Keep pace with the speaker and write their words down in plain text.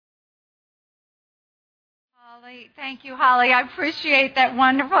Thank you, Holly. I appreciate that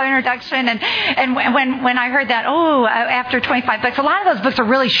wonderful introduction. And when I heard that, after 25 books, a lot of those books are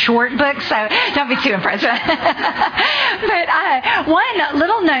really short books, so don't be too impressed. But one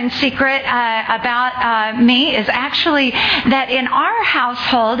little known secret about me is actually that in our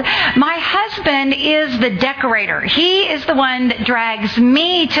household, my husband is the decorator. He is the one that drags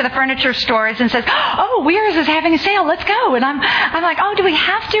me to the furniture stores and says, "Oh, Weir's is having a sale. Let's go." And I'm like, "Oh, do we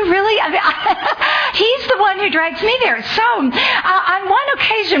have to really?" I mean, he's the one who drags me there. So on one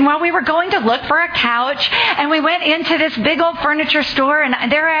occasion while we were going to look for a couch and we went into this big old furniture store and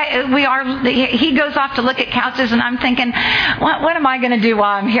there we are, he goes off to look at couches and I'm thinking, what am I going to do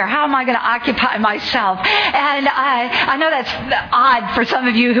while I'm here? How am I going to occupy myself? And I know that's odd for some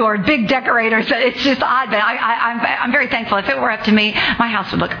of you who are big decorators. It's just odd, but I'm very thankful. If it were up to me, my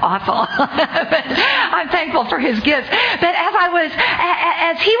house would look awful. But I'm thankful for his gifts. But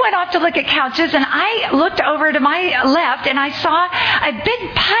as he went off to look at couches and I looked over to my left and I saw a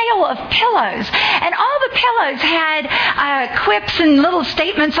big pile of pillows. And all the pillows had quips and little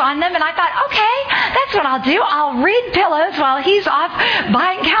statements on them. And I thought, okay, that's what I'll do. I'll read pillows while he's off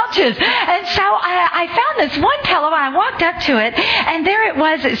buying couches. And so I found this one pillow and I walked up to it. And there it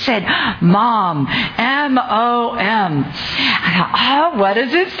was. It said, Mom, M-O-M. I thought, what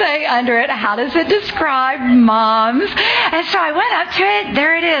does it say under it? How does it describe moms? And so I went up to it.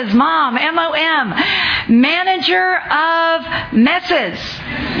 There it is, Mom, M-O-M. Manager of messes.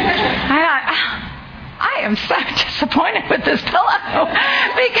 I am so disappointed with this pillow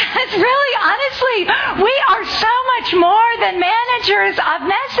because really, honestly, we are so much more than managers of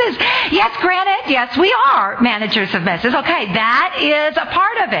messes. Yes, granted, yes, we are managers of messes. Okay, that is a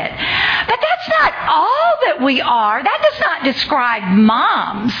part of it. But that's not all that we are. That does not describe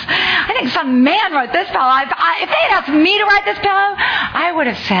moms. I think some man wrote this pillow. If they had asked me to write this pillow, I would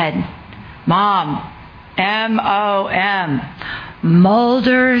have said, Mom, M-O-M.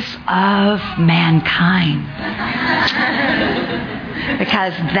 Molders of mankind.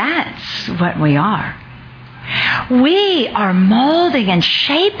 Because that's what we are. We are molding and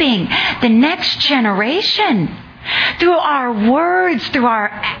shaping the next generation through our words, through our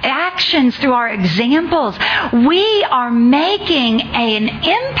actions, through our examples. We are making an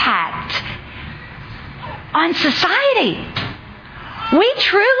impact on society. We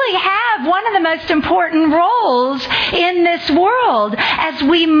truly have one of the most important roles in this world as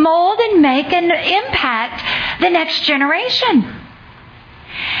we mold and make an impact the next generation.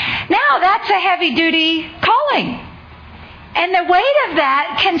 Now, that's a heavy-duty calling. And the weight of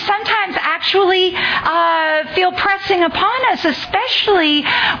that can sometimes actually feel pressing upon us, especially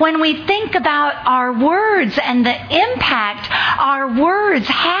when we think about our words and the impact our words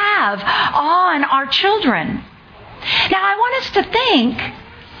have on our children. Now, I want us to think,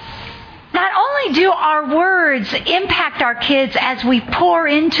 not only do our words impact our kids as we pour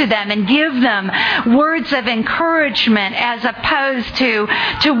into them and give them words of encouragement as opposed to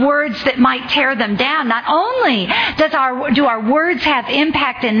words that might tear them down. Not only do our words have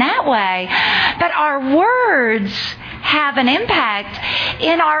impact in that way, but our words have an impact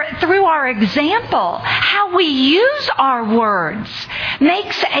through our example. How we use our words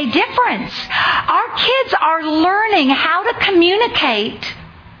makes a difference. Our kids are learning how to communicate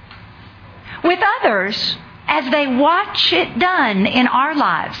with others as they watch it done in our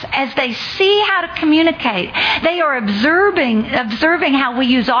lives, as they see how to communicate. They are observing how we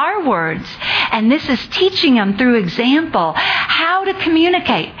use our words, and this is teaching them through example how to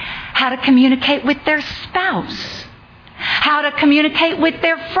communicate with their spouse, how to communicate with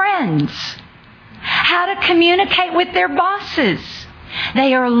their friends, how to communicate with their bosses.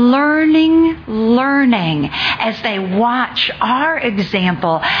 They are learning as they watch our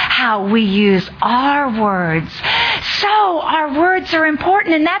example, how we use our words. So our words are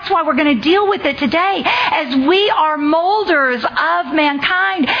important, and that's why we're going to deal with it today. As we are molders of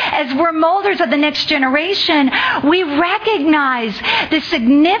mankind, as we're molders of the next generation, we recognize the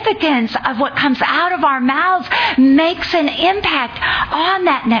significance of what comes out of our mouths makes an impact on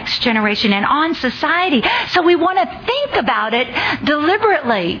that next generation and on society. So we want to think about it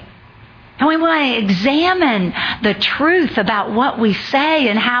deliberately. And we want to examine the truth about what we say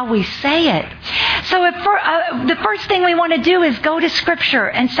and how we say it. So the first thing we want to do is go to Scripture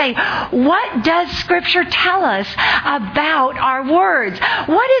and say, what does Scripture tell us about our words?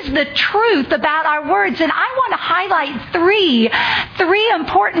 What is the truth about our words? And I want to highlight three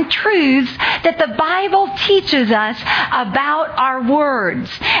important truths that the Bible teaches us about our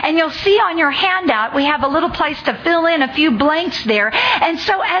words. And you'll see on your handout, we have a little place to fill in a few blanks there. And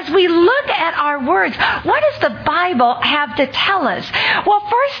so as we look at our words, what does the Bible have to tell us? Well,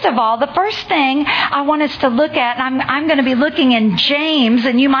 first of all, the first thing I want us to look at, and I'm going to be looking in James,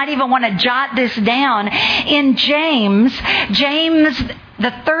 and you might even want to jot this down. In James,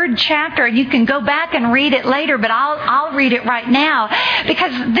 the 3rd chapter, and you can go back and read it later, but I'll read it right now,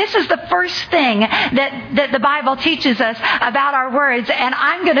 because this is the first thing that the Bible teaches us about our words. And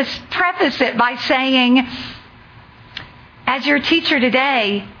I'm going to preface it by saying, as your teacher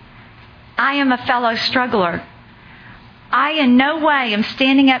today, I am a fellow struggler. I in no way am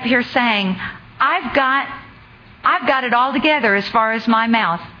standing up here saying, I've got it all together as far as my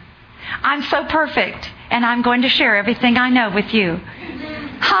mouth. I'm so perfect, and I'm going to share everything I know with you.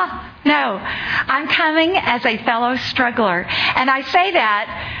 No. I'm coming as a fellow struggler. And I say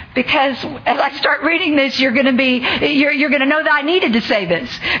that because as I start reading this, you're going to know that I needed to say this.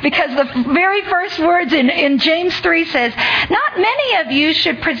 Because the very first words in James 3 says, "Not many of you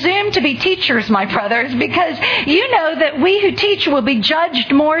should presume to be teachers, my brothers, because you know that we who teach will be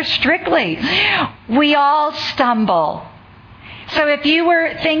judged more strictly. We all stumble." So if you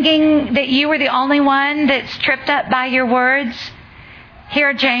were thinking that you were the only one that's tripped up by your words,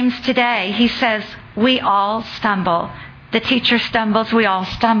 here James today, he says, we all stumble. The teacher stumbles, we all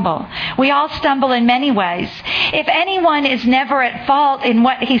stumble. We all stumble in many ways. If anyone is never at fault in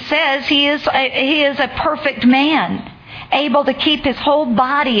what he says, he is a perfect man, able to keep his whole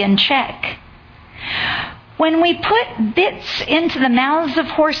body in check. When we put bits into the mouths of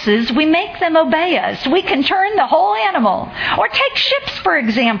horses, we make them obey us. We can turn the whole animal. Or take ships, for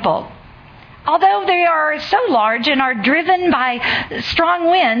example. Although they are so large and are driven by strong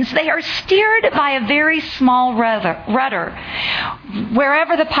winds, they are steered by a very small rudder,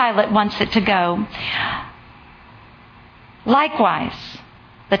 wherever the pilot wants it to go. Likewise,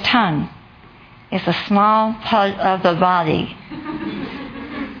 the tongue is a small part of the body,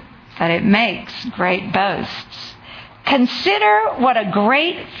 but it makes great boasts. Consider what a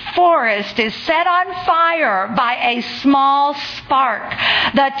great forest is set on fire by a small spark.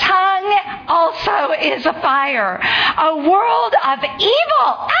 The tongue also is a fire, a world of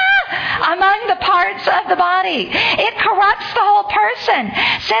evil among the parts of the body. It corrupts the whole person,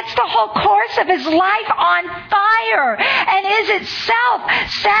 sets the whole course of his life on fire, and is itself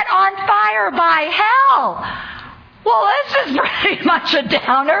set on fire by hell. Well, this is pretty much a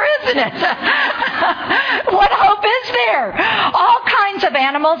downer, isn't it? What hope is there? All kinds of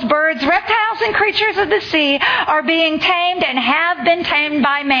animals, birds, reptiles, and creatures of the sea are being tamed and have been tamed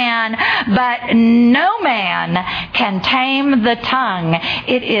by man, but no man can tame the tongue.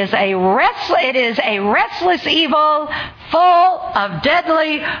 It is a restless evil full of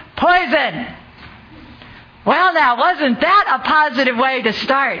deadly poison. Well, now, wasn't that a positive way to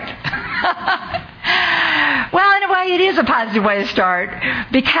start? Well, in a way, it is a positive way to start,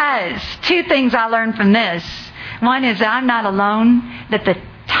 because 2 things I learned from this. One is that I'm not alone, that the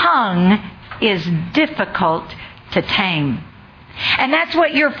tongue is difficult to tame. And that's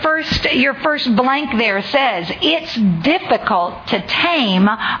what your first blank there says. It's difficult to tame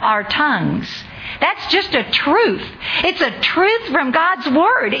our tongues. That's just a truth. It's a truth from God's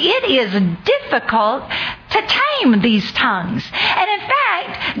Word. It is difficult to tame these tongues. And in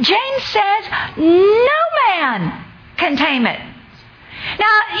fact, James says no man can tame it.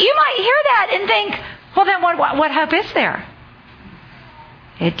 Now, you might hear that and think, well, then what hope is there?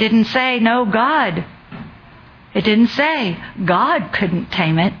 It didn't say no God. It didn't say God couldn't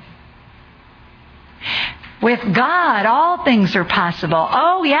tame it. With God, all things are possible.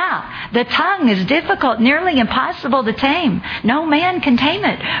 Oh, yeah. The tongue is difficult, nearly impossible to tame. No man can tame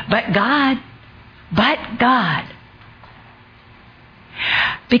it, but God. But God.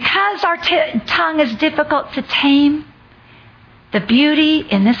 Because our tongue is difficult to tame, the beauty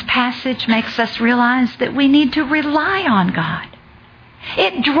in this passage makes us realize that we need to rely on God.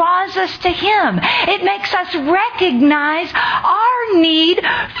 It draws us to Him. It makes us recognize our need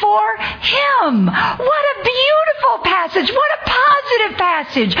for Him. What a beautiful passage. What a positive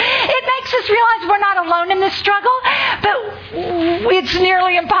passage. It makes us realize we're not alone in this struggle, but it's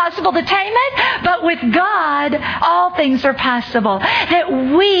nearly impossible to tame it. But with God, all things are possible. That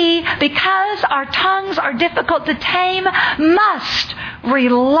we, because our tongues are difficult to tame, must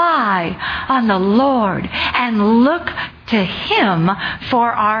rely on the Lord and look to Him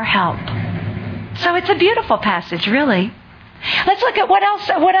for our help. So it's a beautiful passage, really. Let's look at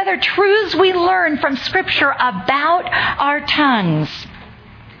what other truths we learn from Scripture about our tongues.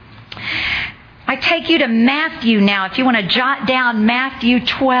 I take you to Matthew now, if you want to jot down Matthew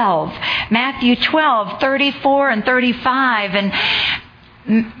 12. Matthew 12, 34 and 35.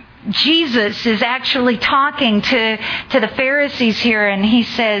 And Jesus is actually talking to the Pharisees here, and he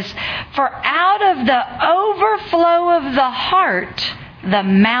says, "For out of the overflow of the heart, the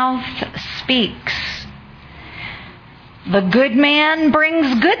mouth speaks." The good man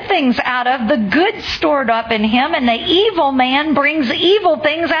brings good things out of the good stored up in him, and the evil man brings evil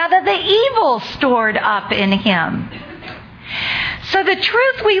things out of the evil stored up in him. So the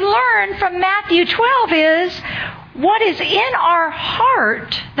truth we learn from Matthew 12 is what is in our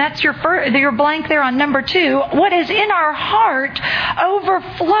heart, that's your blank there on number 2, what is in our heart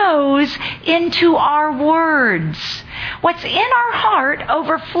overflows into our words. What's in our heart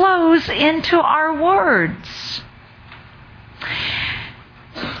overflows into our words.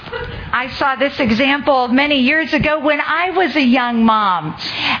 I saw this example many years ago when I was a young mom.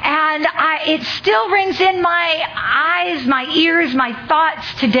 And it still rings in my eyes, my ears, my thoughts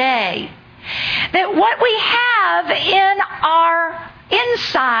today. That what we have in our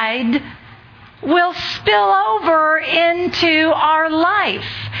inside will spill over into our life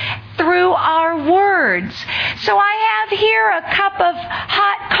through our words. So I have here a cup of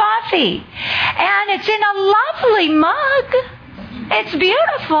hot coffee, and it's in a lovely mug. It's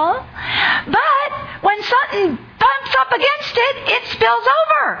beautiful, but when something bumps up against it, it spills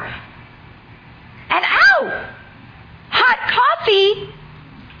over. And ow! Hot coffee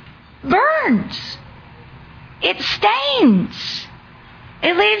burns. It stains.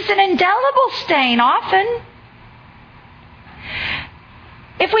 It leaves an indelible stain often.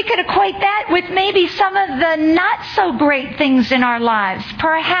 If we could equate that with maybe some of the not so great things in our lives,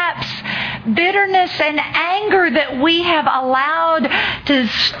 perhaps bitterness and anger that we have allowed to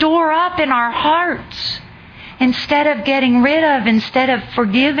store up in our hearts instead of getting rid of, instead of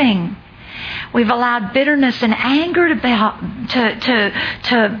forgiving. We've allowed bitterness and anger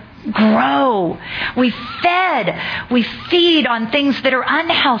to grow. We feed on things that are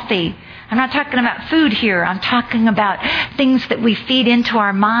unhealthy. I'm not talking about food here. I'm talking about things that we feed into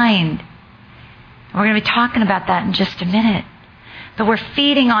our mind. We're going to be talking about that in just a minute. But we're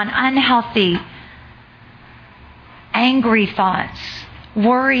feeding on unhealthy, angry thoughts,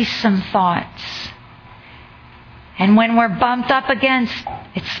 worrisome thoughts. And when we're bumped up against,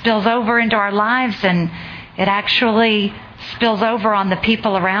 it spills over into our lives, and it actually spills over on the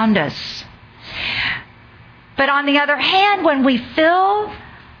people around us. But on the other hand, when we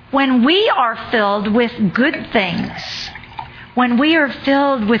are filled with good things, when we are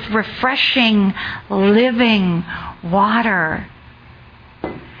filled with refreshing, living water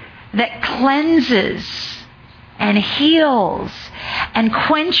that cleanses and heals and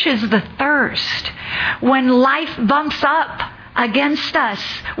quenches the thirst, when life bumps up against us,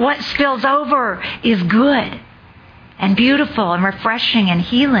 what spills over is good and beautiful and refreshing and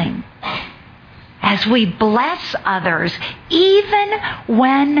healing. As we bless others, even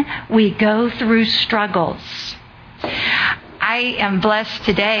when we go through struggles. I am blessed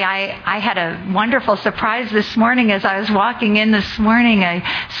today. I had a wonderful surprise this morning as I was walking in this morning. A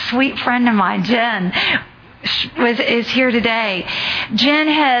sweet friend of mine, Jen, is here today. Jen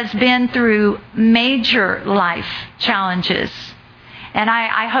has been through major life challenges. And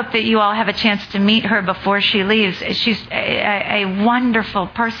I hope that you all have a chance to meet her before she leaves. She's a wonderful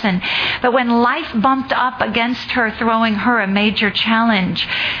person. But when life bumped up against her, throwing her a major challenge,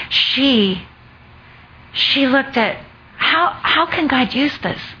 she looked at how can God use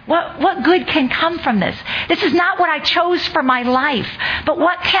this? What good can come from this? This is not what I chose for my life, but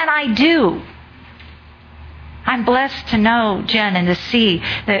what can I do? I'm blessed to know Jen and to see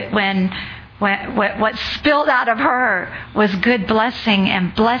that when what spilled out of her was good blessing,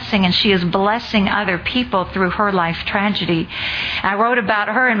 and she is blessing other people through her life tragedy. I wrote about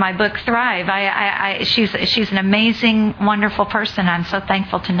her in my book, Thrive. She's an amazing, wonderful person. I'm so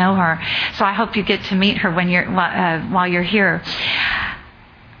thankful to know her. So I hope you get to meet her while you're here.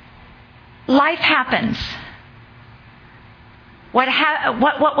 Life happens.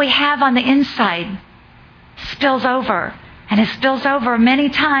 What we have on the inside spills over. And it spills over many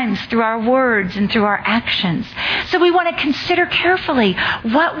times through our words and through our actions. So we want to consider carefully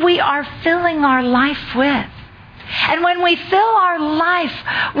what we are filling our life with. And when we fill our life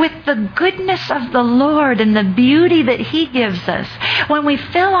with the goodness of the Lord and the beauty that He gives us, when we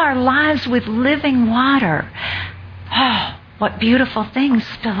fill our lives with living water, oh, what beautiful things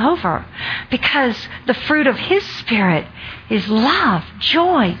spill over. Because the fruit of His Spirit is love,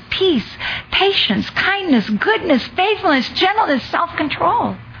 joy, peace, patience, kindness, goodness, faithfulness, gentleness,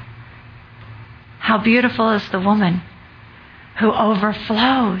 self-control. How beautiful is the woman who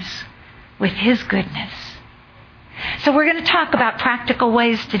overflows with His goodness. So we're going to talk about practical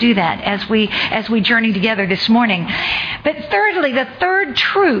ways to do that as we journey together this morning. But thirdly, the third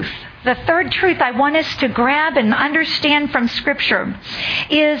truth The third truth I want us to grab and understand from Scripture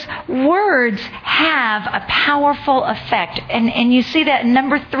is words have a powerful effect. And you see that in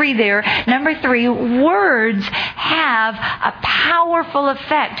number 3 there. Number 3, words have a powerful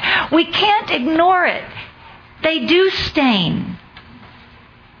effect. We can't ignore it. They do stain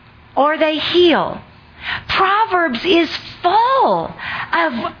or they heal. Proverbs is full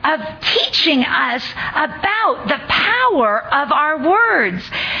of teaching us about the power of our words.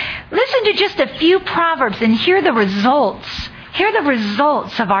 Listen to just a few Proverbs and hear the results. Hear the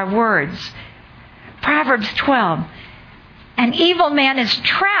results of our words. Proverbs 12. An evil man is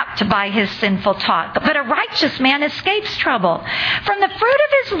trapped by his sinful talk, but a righteous man escapes trouble. From the fruit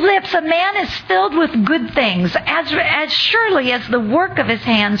of his lips a man is filled with good things, as surely as the work of his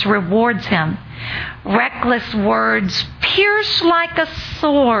hands rewards him. Reckless words pierce like a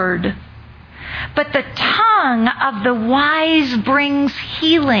sword, but the tongue of the wise brings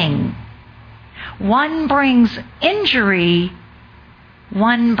healing. One brings injury,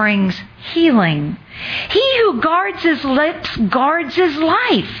 one brings healing. He who guards his lips guards his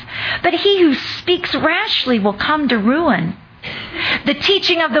life, but he who speaks rashly will come to ruin. The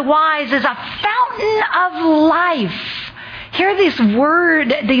teaching of the wise is a fountain of life. Hear this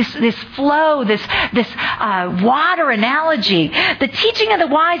word, this flow, this water analogy. The teaching of the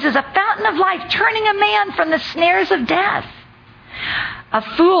wise is a fountain of life, turning a man from the snares of death. A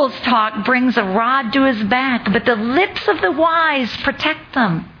fool's talk brings a rod to his back, but the lips of the wise protect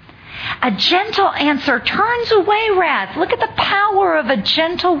them. A gentle answer turns away wrath. Look at the power of a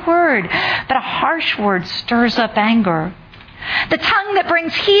gentle word, but a harsh word stirs up anger. The tongue that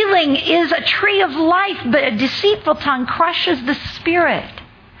brings healing is a tree of life, but a deceitful tongue crushes the spirit.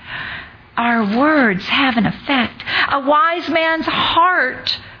 Our words have an effect. A wise man's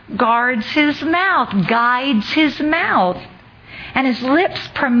heart guards his mouth, guides his mouth, and his lips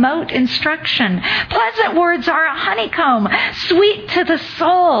promote instruction. Pleasant words are a honeycomb, sweet to the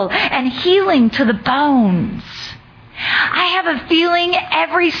soul and healing to the bones. I have a feeling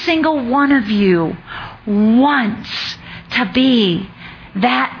every single one of you wants to be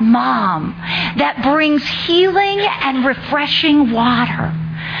that mom that brings healing and refreshing water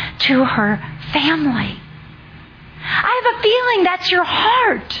to her family. I have a feeling that's your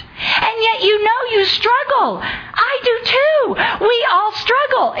heart. And yet you know you struggle. I do too. We all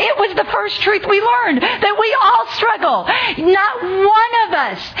struggle. It was the first truth we learned, that we all struggle. Not one of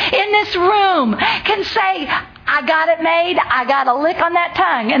us in this room can say, I got it made, I got a lick on that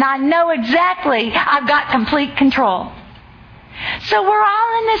tongue, and I know exactly I've got complete control. So we're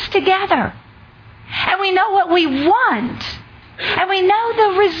all in this together. And we know what we want. And we know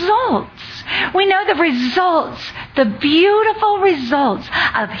the results. We know the results, the beautiful results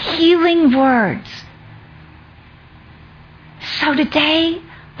of healing words. So today,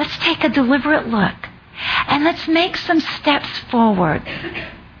 let's take a deliberate look and let's make some steps forward.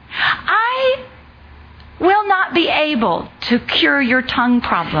 I will not be able to cure your tongue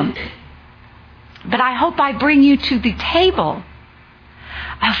problem, but I hope I bring you to the table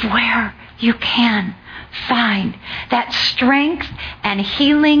of where you can find that strength and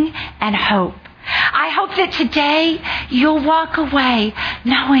healing and hope. I hope that today you'll walk away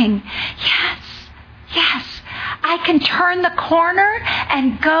knowing, yes, I can turn the corner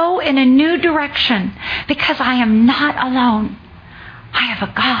and go in a new direction because I am not alone. I have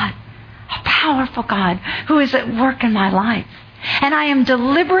a God, a powerful God who is at work in my life. And I am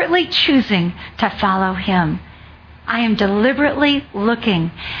deliberately choosing to follow Him. I am deliberately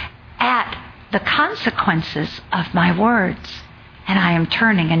looking at the consequences of my words, and I am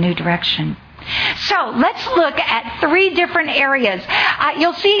turning a new direction. So let's look at 3 different areas.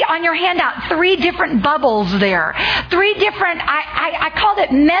 You'll see on your handout 3 different bubbles there. 3 different, I called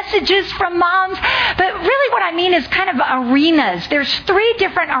it messages from moms, but really what I mean is kind of arenas. There's 3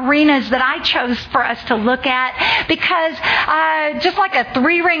 different arenas that I chose for us to look at because just like a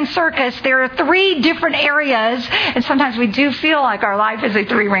 3-ring circus, there are 3 different areas, and sometimes we do feel like our life is a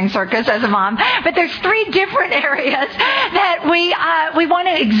 3-ring circus as a mom, but there's 3 different areas that we want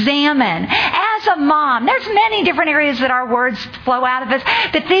to examine. As a mom, there's many different areas that our words flow out of us,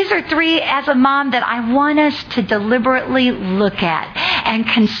 but these are 3 as a mom that I want us to deliberately look at and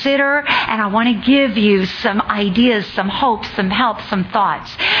consider, and I want to give you some ideas, some hope, some help, some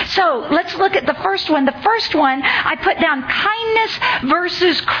thoughts. So let's look at the first one. The first one, I put down kindness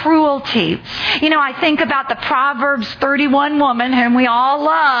versus cruelty. You know, I think about the Proverbs 31 woman, whom we all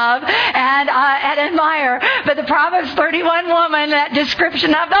love and admire, but the Proverbs 31 woman, that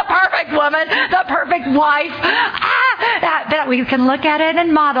description of the perfect woman, the perfect wife. that we can look at it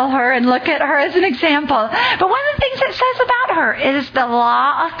and model her and look at her as an example. But one of the things it says about her is the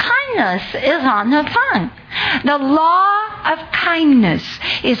law of kindness is on her tongue. The law of kindness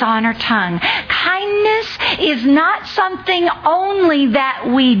is on her tongue. Kindness is not something only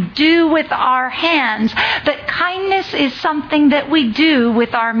that we do with our hands, but kindness is something that we do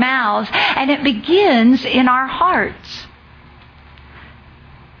with our mouths, and it begins in our hearts.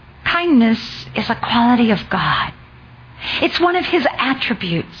 Kindness is a quality of God. It's one of His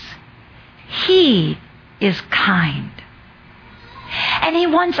attributes. He is kind. And He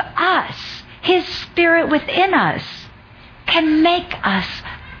wants us, His Spirit within us, can make us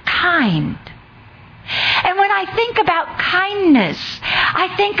kind. And when I think about kindness,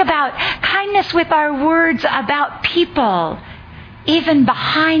 I think about kindness with our words about people, even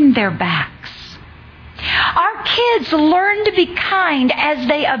behind their backs. Our kids learn to be kind as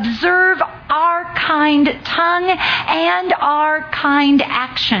they observe our kind tongue and our kind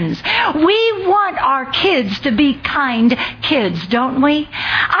actions. We want our kids to be kind kids, don't we?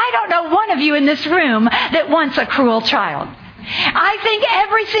 I don't know one of you in this room that wants a cruel child. I think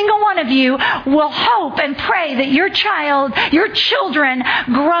every single one of you will hope and pray that your children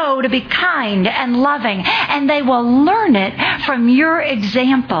grow to be kind and loving, and they will learn it from your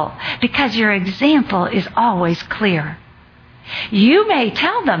example, because your example is always clear. You may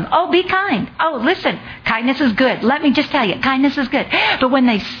tell them, oh, be kind. Oh, listen, kindness is good. Let me just tell you, kindness is good. But when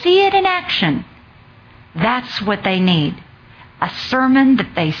they see it in action, that's what they need. A sermon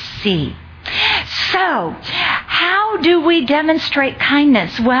that they see. So, how do we demonstrate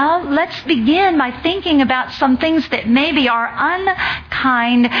kindness? Well, let's begin by thinking about some things that maybe are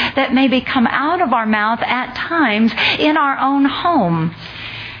unkind, that maybe come out of our mouth at times in our own home.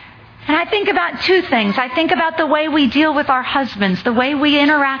 And I think about two things. I think about the way we deal with our husbands, the way we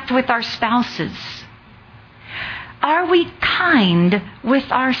interact with our spouses. Are we kind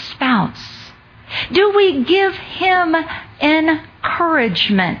with our spouse? Do we give him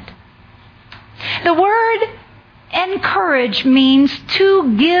encouragement? The word encourage means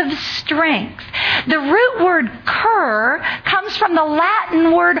to give strength. The root word cur comes from the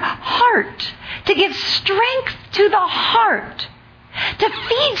Latin word heart, to give strength to the heart, to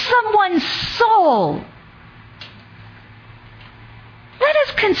feed someone's soul. Let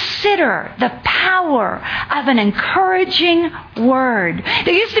us consider the power of an encouraging word.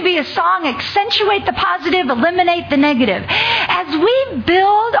 There used to be a song, accentuate the positive, eliminate the negative. As we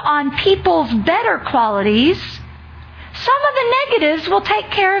build on people's better qualities, some of the negatives will take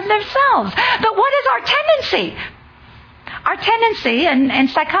care of themselves. But what is our tendency? Our tendency, and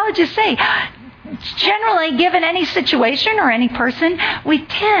psychologists say, generally given any situation or any person, we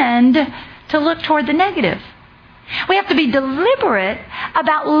tend to look toward the negative. We have to be deliberate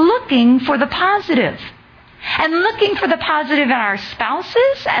about looking for the positive. And looking for the positive in our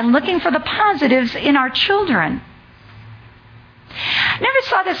spouses and looking for the positives in our children. Never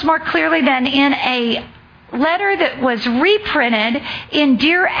saw this more clearly than in a letter that was reprinted in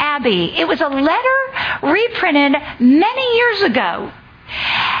Dear Abby. It was a letter reprinted many years ago.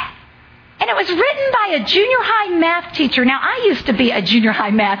 And it was written by a junior high math teacher. Now, I used to be a junior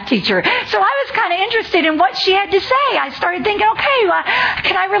high math teacher, so I was kind of interested in what she had to say. I started thinking, okay, well,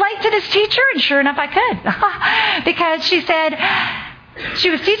 can I relate to this teacher? And sure enough, I could. Because she said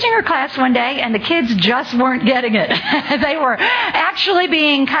she was teaching her class one day, and the kids just weren't getting it. They were actually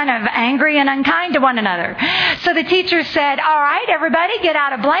being kind of angry and unkind to one another. So the teacher said, all right, everybody, get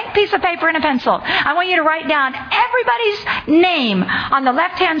out a blank piece of paper and a pencil. I want you to write down everybody's name on the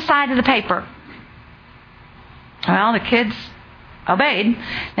left-hand side of the paper. Well, the kids obeyed.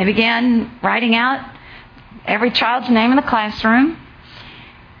 They began writing out every child's name in the classroom.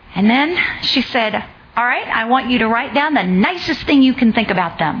 And then she said, all right, I want you to write down the nicest thing you can think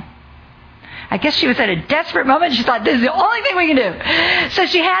about them. I guess she was at a desperate moment. She thought, this is the only thing we can do. So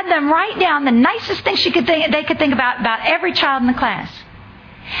she had them write down the nicest thing they could think about every child in the class.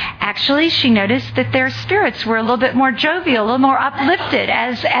 Actually, she noticed that their spirits were a little bit more jovial, a little more uplifted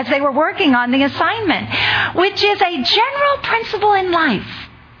as they were working on the assignment, which is a general principle in life.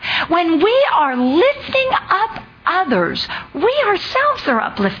 When we are lifting up others, we ourselves are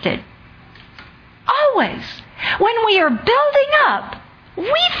uplifted. Always. When we are building up,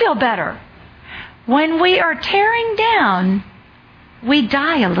 we feel better. When we are tearing down, we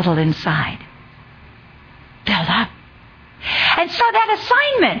die a little inside. Build up. And so that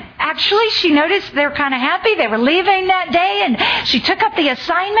assignment, actually, she noticed they were kind of happy. They were leaving that day, and she took up the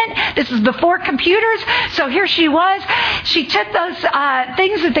assignment. This is before computers, so here she was. She took those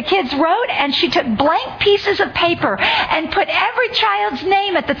things that the kids wrote, and she took blank pieces of paper and put every child's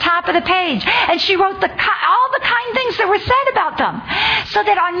name at the top of the page. And she wrote all the kind things that were said about them, so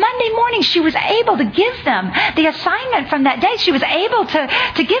that on Monday morning she was able to give them the assignment from that day. She was able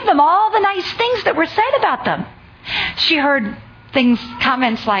to give them all the nice things that were said about them. She heard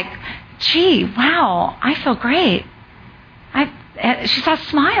comments like, "Gee, wow, I feel great." She saw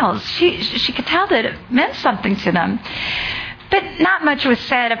smiles. She could tell that it meant something to them. But not much was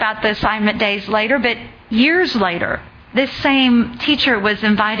said about the assignment days later. But years later, this same teacher was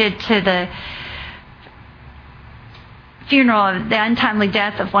invited to the funeral of the untimely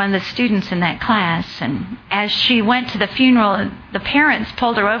death of one of the students in that class. And as she went to the funeral, the parents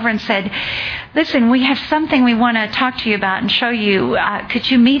pulled her over and said, "Listen, we have something we want to talk to you about and show you. Could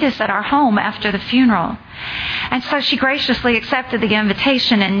you meet us at our home after the funeral?" And so she graciously accepted the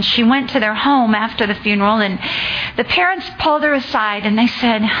invitation, and she went to their home after the funeral. And the parents pulled her aside and they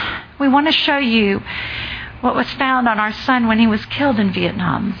said, "We want to show you what was found on our son when he was killed in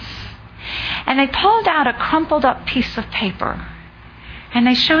Vietnam." And they pulled out a crumpled up piece of paper, and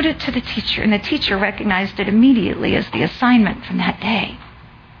they showed it to the teacher, and the teacher recognized it immediately as the assignment from that day.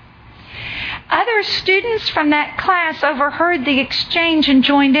 Other students from that class overheard the exchange and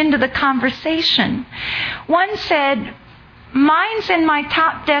joined into the conversation. One said, "Mine's in my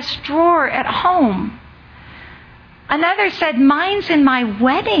top desk drawer at home." Another said, "Mine's in my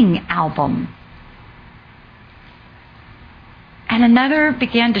wedding album." And another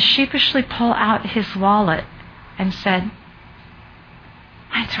began to sheepishly pull out his wallet and said,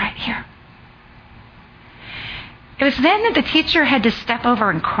 "Mine's right here." It was then that the teacher had to step over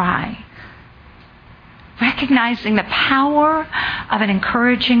and cry, recognizing the power of an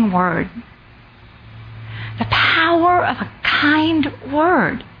encouraging word, the power of a kind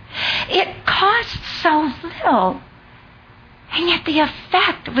word. It cost so little, and yet the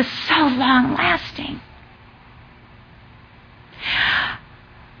effect was so long-lasting.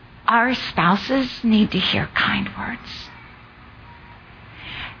 Our spouses need to hear kind words.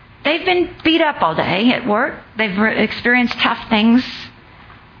 They've been beat up all day at work. They've experienced tough things.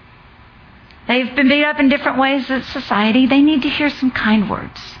 They've been beat up in different ways in society. They need to hear some kind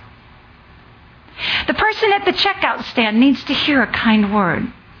words. The person at the checkout stand needs to hear a kind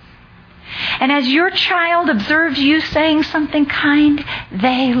word. And as your child observes you saying something kind,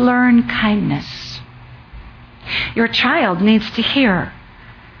 they learn kindness. Your child needs to hear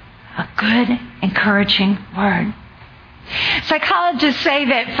a good, encouraging word. Psychologists say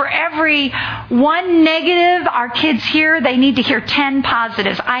that for every one negative our kids hear, they need to hear 10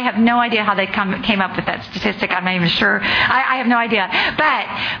 positives. I have no idea how they came up with that statistic. I'm not even sure. I have no idea.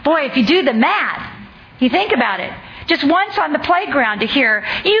 But, boy, if you do the math, you think about it. Just once on the playground to hear,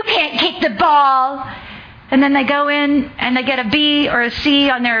 "You can't kick the ball." And then they go in and they get a B or a C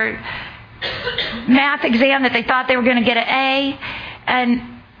on their math exam that they thought they were going to get an A. And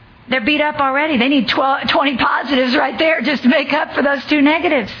they're beat up already. They need 20 positives right there just to make up for those 2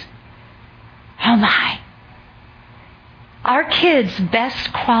 negatives. Oh my. Our kids'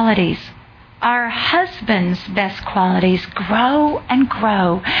 best qualities, our husbands' best qualities grow and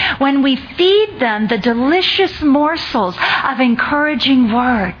grow when we feed them the delicious morsels of encouraging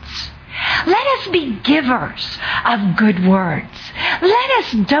words. Let us be givers of good words. Let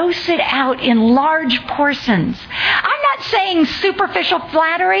us dose it out in large portions. I'm not saying superficial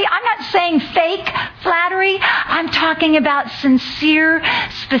flattery. I'm not saying fake flattery. I'm talking about sincere,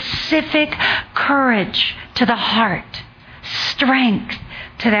 specific courage to the heart, strength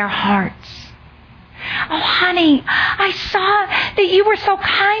to their hearts. "Oh, honey, I saw that you were so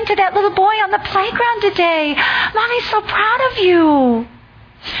kind to that little boy on the playground today. Mommy's so proud of you."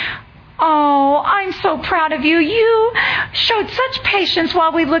 "Oh, I'm so proud of you. You showed such patience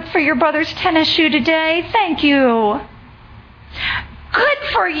while we looked for your brother's tennis shoe today. Thank you." "Good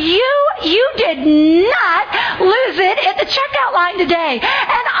for you. You did not lose it at the checkout line today. And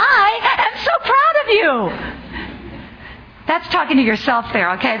I am so proud of you." That's talking to yourself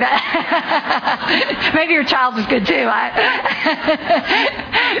there, okay? Maybe your child was good too.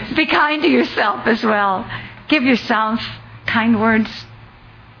 Be kind to yourself as well. Give yourself kind words.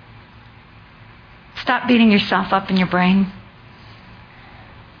 Stop beating yourself up in your brain.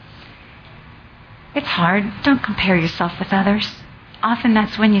 It's hard. Don't compare yourself with others. Often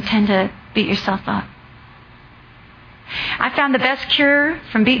that's when you tend to beat yourself up. I found the best cure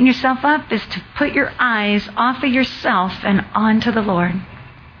from beating yourself up is to put your eyes off of yourself and onto the Lord.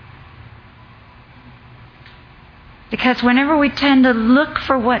 Because whenever we tend to look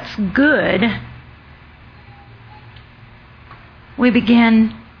for what's good, we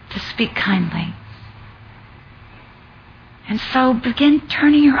begin to speak kindly. And so begin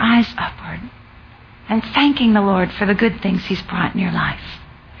turning your eyes upward and thanking the Lord for the good things He's brought in your life.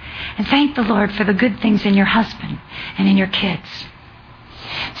 And thank the Lord for the good things in your husband and in your kids.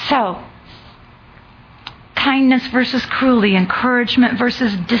 So, kindness versus cruelty, encouragement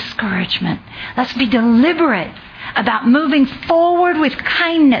versus discouragement. Let's be deliberate about moving forward with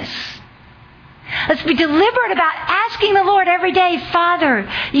kindness. Let's be deliberate about asking the Lord every day, Father,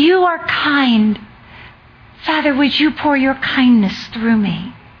 you are kind. Father, would you pour your kindness through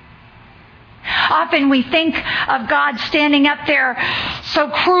me? Often we think of God standing up there so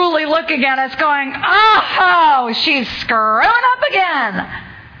cruelly looking at us going, oh, she's screwing up again.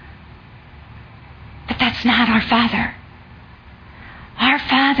 But that's not our Father. Our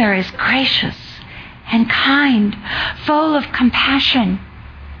Father is gracious and kind, full of compassion.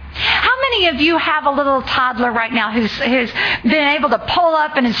 How many of you have a little toddler right now who's been able to pull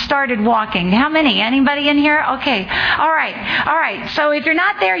up and has started walking? How many? Anybody in here? Okay. All right. So if you're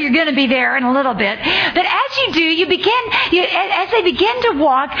not there, you're going to be there in a little bit. But as you do, as they begin to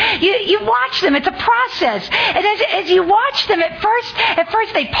walk, you watch them. It's a process. And as you watch them, at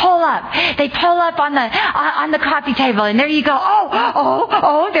first they pull up. They pull up on the coffee table, and there you go.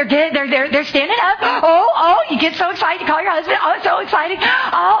 Oh, they're standing up. Oh, you get so excited. You call your husband. Oh, it's so exciting.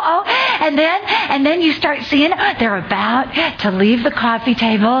 And then you start seeing they're about to leave the coffee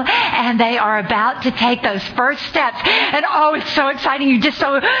table, and they are about to take those first steps. And it's so exciting. You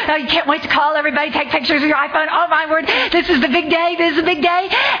can't wait to call everybody, take pictures of your iPhone. Oh my word, this is the big day. This is a big day.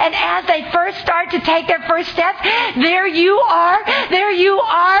 And as they first start to take their first steps, there you are,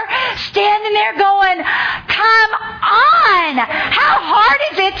 standing there going, come on. How hard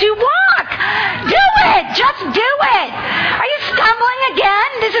is it to walk? Do it. Just do it. Are you stumbling again?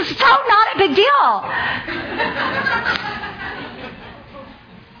 This is so not a big deal.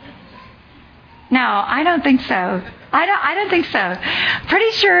 No, I don't think so. I don't think so.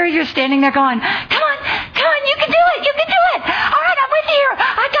 Pretty sure you're standing there going, come on, you can do it. All right, I'm with you.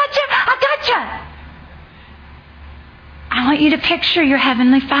 I got you. I want you to picture your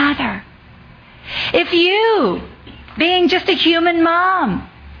Heavenly Father. If you, being just a human mom,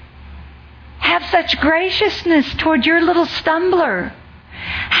 have such graciousness toward your little stumbler,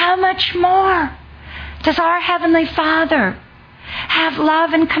 how much more does our Heavenly Father have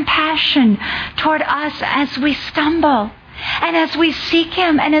love and compassion toward us as we stumble and as we seek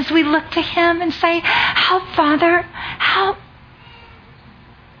Him and as we look to Him and say, help, Father, help.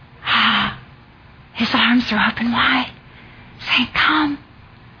 His arms are open wide, saying, come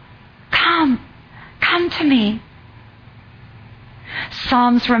to me.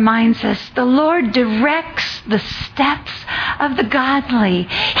 Psalms reminds us the Lord directs the steps of the godly.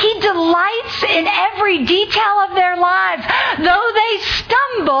 He delights in every detail of their lives. Though they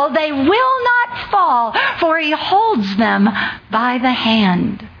stumble, they will not fall, for He holds them by the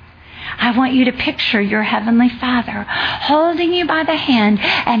hand. I want you to picture your Heavenly Father holding you by the hand,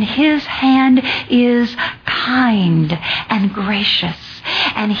 and His hand is kind and gracious,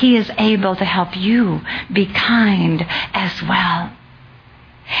 and He is able to help you be kind as well.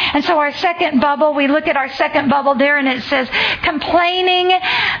 And so our second bubble, we look at our second bubble there, and it says complaining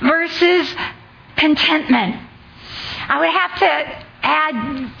versus contentment. I would have to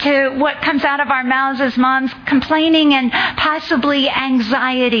add to what comes out of our mouths as moms, complaining and possibly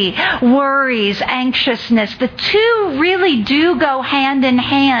anxiety, worries, anxiousness. The two really do go hand in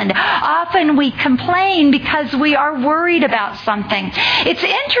hand. Often we complain because we are worried about something. It's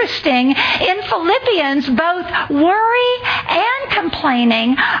interesting, in Philippians, both worry and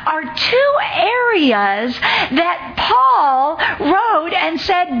complaining are two areas that Paul wrote and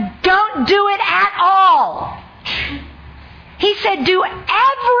said, don't do it at all. He said, do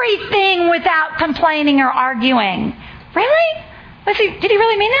everything without complaining or arguing. Really? Did he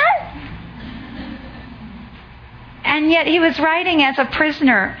really mean that? And yet he was writing as a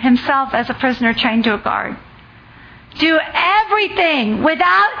prisoner, himself as a prisoner chained to a guard. Do everything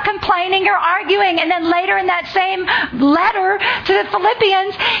without complaining or arguing. And then later in that same letter to the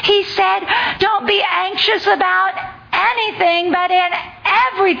Philippians, he said, don't be anxious about anything, but in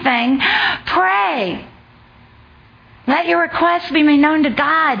everything, pray. Let your requests be made known to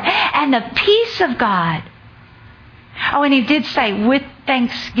God, and the peace of God. Oh, and he did say, with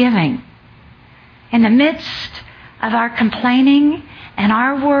thanksgiving. In the midst of our complaining and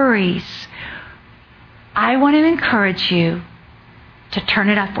our worries, I want to encourage you to turn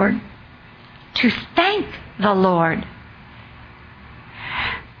it upward, to thank the Lord.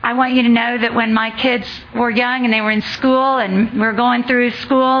 I want you to know that when my kids were young and they were in school and we were going through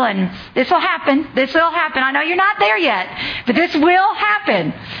school, and this will happen. This will happen. I know you're not there yet, but this will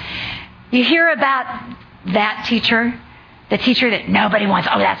happen. You hear about that teacher, the teacher that nobody wants.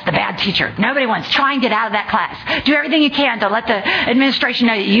 Oh, that's the bad teacher. Nobody wants. Try and get out of that class. Do everything you can to let the administration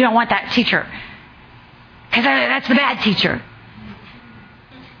know that you don't want that teacher, because that's the bad teacher.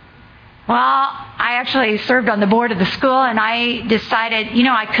 Well, I actually served on the board of the school, and I decided,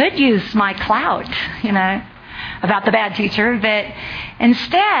 I could use my clout, about the bad teacher, but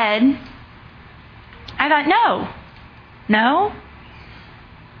instead, I thought, no,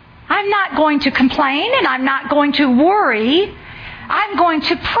 I'm not going to complain, and I'm not going to worry. I'm going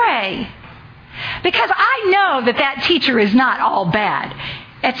to pray, because I know that teacher is not all bad.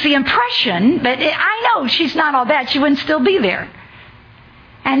 It's the impression, but I know she's not all bad. She wouldn't still be there.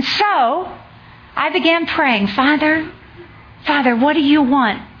 And so, I began praying, Father, what do you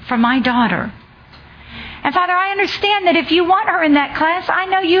want from my daughter? And Father, I understand that if you want her in that class, I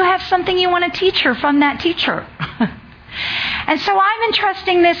know you have something you want to teach her from that teacher. And so I'm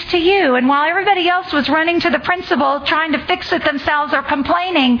entrusting this to you. And while everybody else was running to the principal, trying to fix it themselves or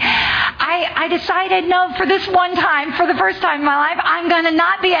complaining, I decided, no, for this one time, for the first time in my life, I'm going to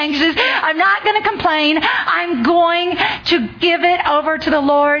not be anxious. I'm not going to complain. I'm going to give it over to the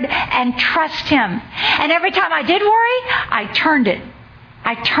Lord and trust Him. And every time I did worry, I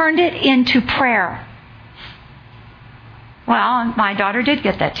turned it into prayer. Well, my daughter did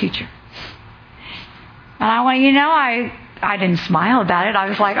get that teacher. And I want you to know, I didn't smile about it. I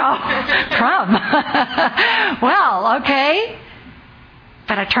was like, oh, crumb. Well, okay.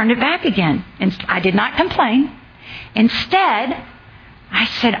 But I turned it back again. And I did not complain. Instead, I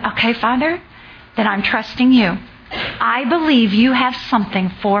said, okay, Father, then I'm trusting you. I believe you have something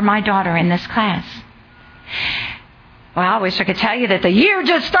for my daughter in this class. Well, I wish I could tell you that the year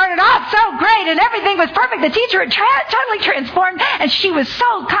just started off so great and everything was perfect. The teacher had totally transformed, and she was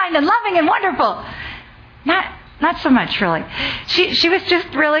so kind and loving and wonderful. Not so much, really. She was just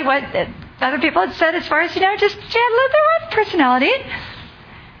really what other people had said as far as, she had their own personality.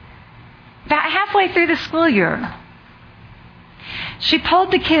 About halfway through the school year, she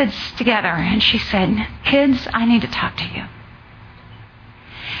pulled the kids together and she said, kids, I need to talk to you.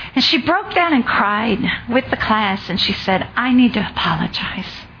 And she broke down and cried with the class, and she said, I need to apologize.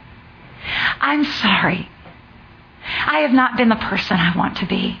 I'm sorry. I have not been the person I want to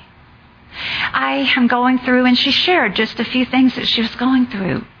be. I am going through, and she shared just a few things that she was going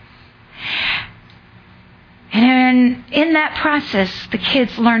through. And in that process, the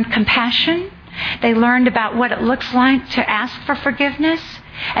kids learned compassion. They learned about what it looks like to ask for forgiveness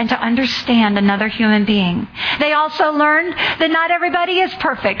and to understand another human being. They also learned that not everybody is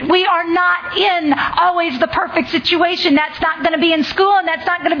perfect. We are not in always the perfect situation. That's not going to be in school, and that's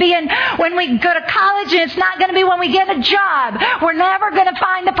not going to be in when we go to college, and it's not going to be when we get a job. We're never going to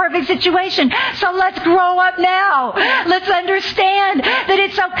find the perfect situation. So let's grow up now. Let's understand that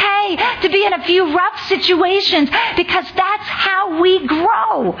it's okay to be in a few rough situations, because that's how we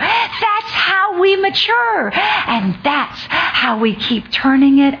grow. That's how we mature. And that's how we keep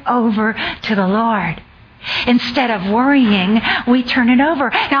turning it over to the Lord. Instead of worrying, we turn it over.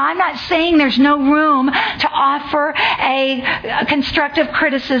 Now, I'm not saying there's no room to offer a constructive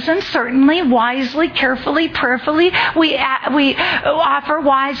criticism. Certainly, wisely, carefully, prayerfully, we offer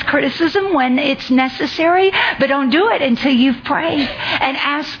wise criticism when it's necessary. But don't do it until you've prayed and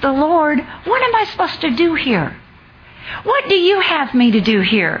asked the Lord, what am I supposed to do here? What do you have me to do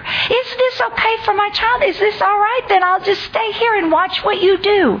here? Is this okay for my child? Is this all right? Then I'll just stay here and watch what you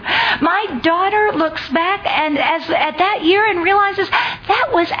do. My daughter looks back at that year and realizes that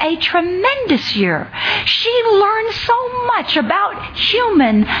was a tremendous year. She learned so much about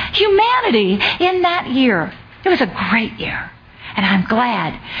humanity in that year. It was a great year. And I'm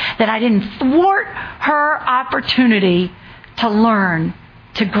glad that I didn't thwart her opportunity to learn,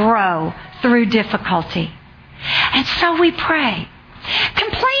 to grow through difficulty. And so we pray.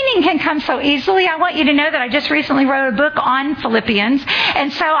 Complaining can come so easily. I want you to know that I just recently wrote a book on Philippians,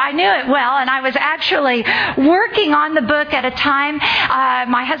 and so I knew it well, and I was actually working on the book at a time.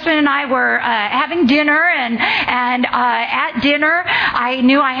 My husband and I were having dinner, and at dinner, I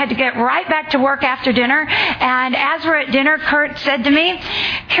knew I had to get right back to work after dinner, and as we're at dinner, Kurt said to me,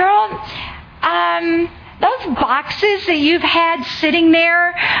 Carol, those boxes that you've had sitting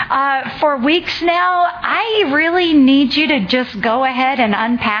there for weeks now, I really need you to just go ahead and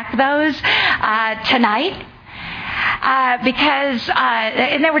unpack those tonight. Because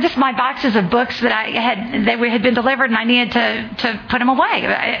and they were just my boxes of books that they had been delivered, and I needed to put them away.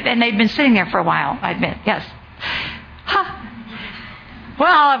 And they'd been sitting there for a while, I admit. Yes. Huh.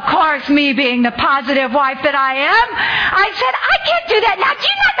 Well, of course, me being the positive wife that I am, I said, I can't do that. Now, do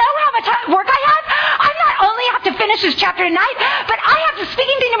you not know how much work I have? I not only have to finish this chapter tonight, but I have to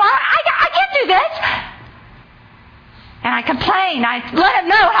speaking to tomorrow. I can't do this. And I complain. I let him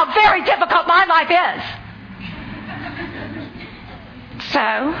know how very difficult my life is. So,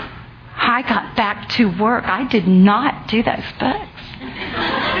 I got back to work. I did not do those books.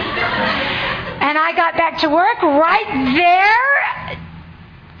 And I got back to work right there,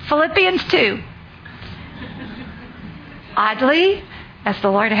 Philippians 2. Oddly, as the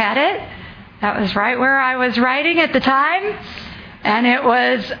Lord had it, that was right where I was writing at the time. And it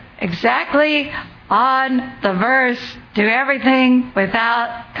was exactly on the verse, do everything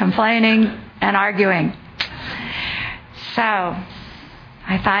without complaining and arguing. So,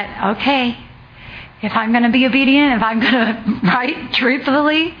 I thought, okay, if I'm going to be obedient, if I'm going to write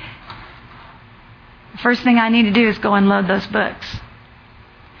truthfully, the first thing I need to do is go unload those books.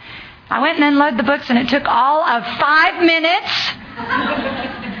 I went and unloaded the books, and it took all of 5 minutes.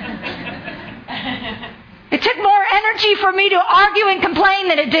 It took more energy for me to argue and complain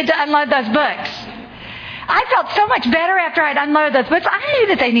than it did to unload those books. I felt so much better after I'd unloaded those books. I knew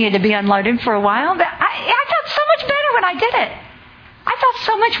that they needed to be unloaded for a while, but I felt so much better when I did it. I felt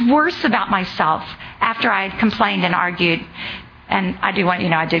so much worse about myself after I had complained and argued. And I do want,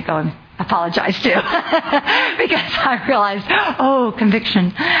 I did go and apologize too. Because I realized,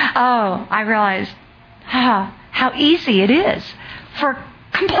 conviction. I realized how easy it is for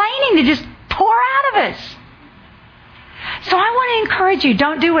complaining to just pour out of us. So I want to encourage you,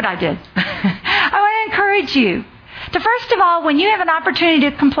 don't do what I did. I want to encourage you to, first of all, when you have an opportunity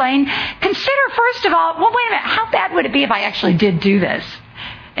to complain, consider first of all, well, wait a minute, how bad would it be if I actually did do this?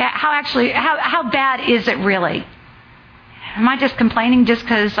 How bad is it really? Am I just complaining just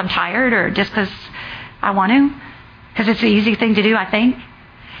because I'm tired or just because I want to? Because it's the easy thing to do, I think.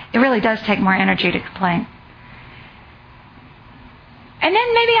 It really does take more energy to complain. And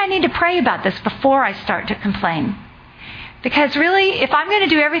then maybe I need to pray about this before I start to complain. Because really, if I'm going to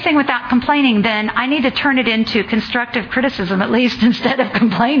do everything without complaining, then I need to turn it into constructive criticism, at least, instead of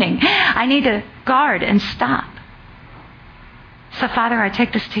complaining. I need to guard and stop. So, Father, I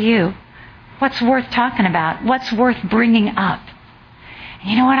take this to you. What's worth talking about? What's worth bringing up?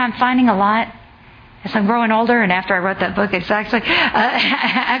 And you know what I'm finding a lot? As I'm growing older, and after I wrote that book, it's actually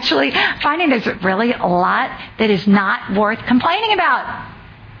finding there's really a lot that is not worth complaining about.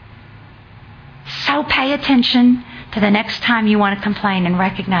 So pay attention to the next time you want to complain and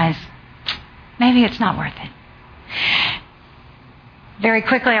recognize maybe it's not worth it. Very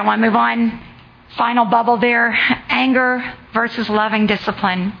quickly, I want to move on. Final bubble there. Anger versus loving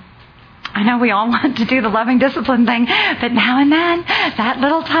discipline. I know we all want to do the loving discipline thing, but now and then, that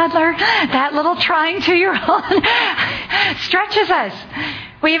little toddler, that little trying 2-year-old stretches us.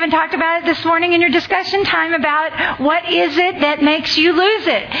 We even talked about it this morning in your discussion time about what is it that makes you lose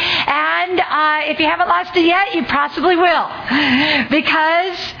it. And if you haven't lost it yet, you possibly will.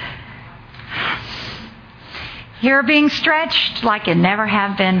 Because you're being stretched like you never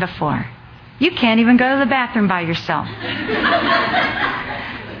have been before. You can't even go to the bathroom by yourself.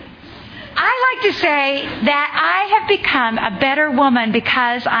 I like to say that I have become a better woman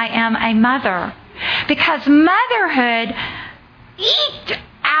because I am a mother. Because motherhood eked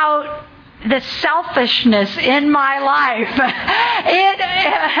out the selfishness in my life.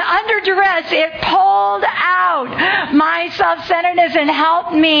 Under duress, it pulled out my self-centeredness and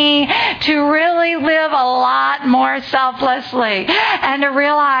helped me to really live a lot more selflessly and to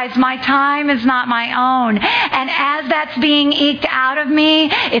realize my time is not my own. And as that's being eked out of me,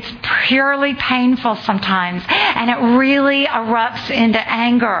 it's purely painful sometimes, and it really erupts into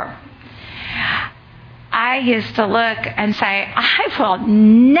anger. I used to look and say, I will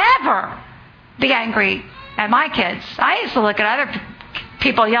never be angry at my kids. I used to look at other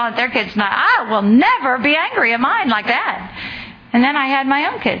people yelling at their kids, and I will never be angry at mine like that. And then I had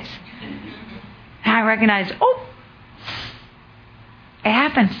my own kids. And I recognized, it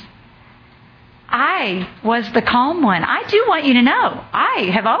happens. I was the calm one. I do want you to know, I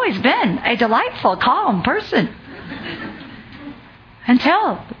have always been a delightful, calm person.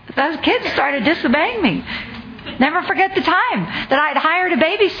 Until those kids started disobeying me. Never forget the time that I had hired a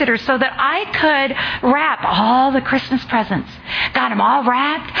babysitter so that I could wrap all the Christmas presents. Got them all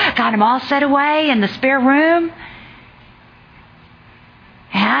wrapped, got them all set away in the spare room.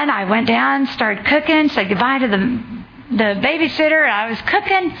 And I went down, started cooking, said goodbye to the babysitter. I was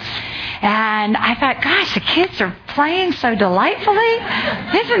cooking. And I thought, gosh, the kids are playing so delightfully.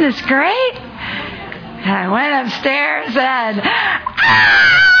 Isn't this great? And I went upstairs and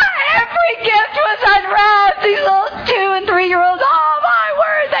every gift was unwrapped. These little 2- and 3-year-olds, oh my,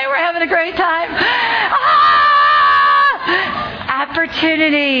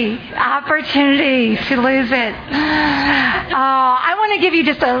 Opportunity to lose it. I want to give you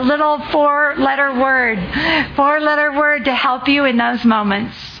just a little four-letter word to help you in those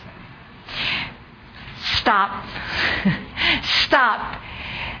moments. Stop. Stop.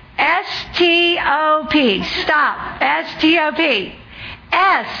 S-T-O-P. Stop. S-T-O-P.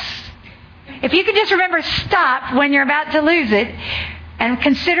 S. If you could just remember stop when you're about to lose it, and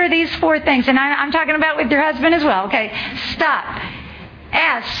consider these four things. And I'm talking about with your husband as well. Okay. Stop.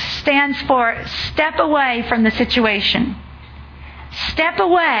 S stands for step away from the situation. Step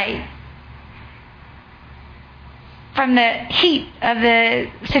away from the heat of the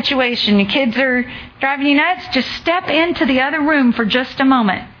situation. Your kids are driving you nuts. Just step into the other room for just a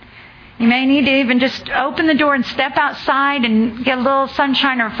moment. You may need to even just open the door and step outside and get a little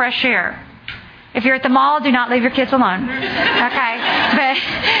sunshine or fresh air. If you're at the mall, do not leave your kids alone. Okay?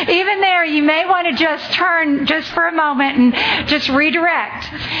 But even there, you may want to just turn just for a moment and just redirect.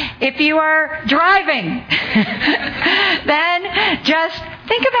 If you are driving, then just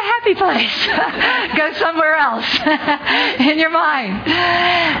think of a happy place. Go somewhere else in your mind.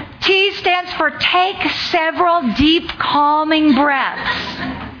 T stands for take several deep, calming breaths.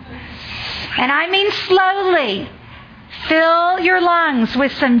 And I mean slowly. Fill your lungs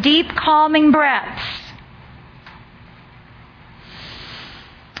with some deep, calming breaths.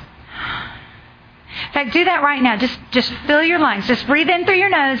 In fact, do that right now. Just fill your lungs. Just breathe in through your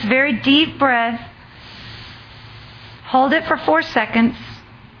nose. Very deep breath. Hold it for 4 seconds.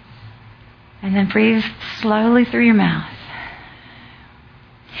 And then breathe slowly through your mouth.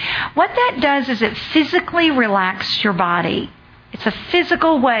 What that does is it physically relaxes your body. It's a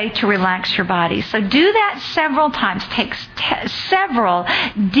physical way to relax your body. So do that several times. Take several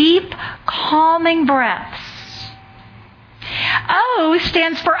deep, calming breaths. O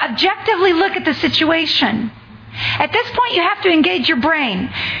stands for objectively look at the situation. At this point, you have to engage your brain.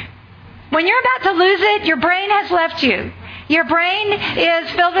 When you're about to lose it, your brain has left you. Your brain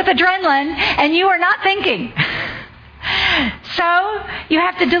is filled with adrenaline, and you are not thinking. So you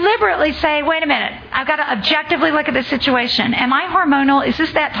have to deliberately say, wait a minute, I've got to objectively look at the situation. Am I hormonal? Is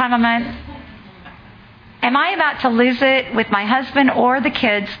this that time of month? Am I about to lose it with my husband or the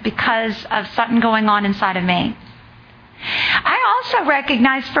kids because of something going on inside of me? I also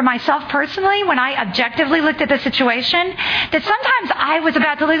recognized for myself personally, when I objectively looked at the situation, that sometimes I was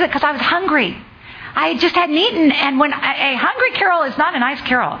about to lose it because I was hungry. I just hadn't eaten, and when a hungry Carol is not a nice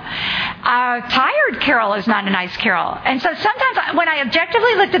Carol. A tired Carol is not a nice Carol. And so sometimes when I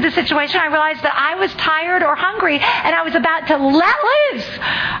objectively looked at the situation, I realized that I was tired or hungry, and I was about to let loose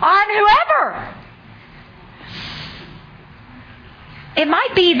on whoever. It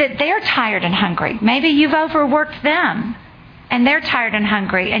might be that they're tired and hungry. Maybe you've overworked them, and they're tired and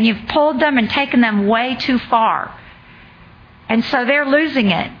hungry, and you've pulled them and taken them way too far. And so they're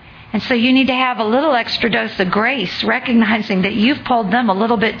losing it. And so you need to have a little extra dose of grace, recognizing that you've pulled them a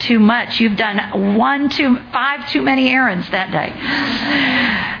little bit too much. You've done 5 too many errands that day.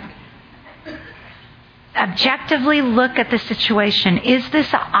 Objectively look at the situation. Is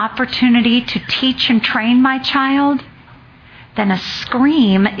this an opportunity to teach and train my child? Then a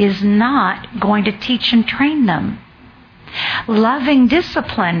scream is not going to teach and train them. Loving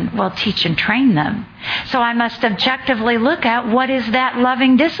discipline will teach and train them. So I must objectively look at what is that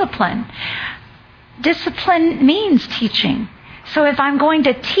loving discipline. Discipline means teaching. So if I'm going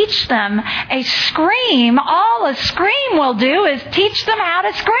to teach them a scream, all a scream will do is teach them how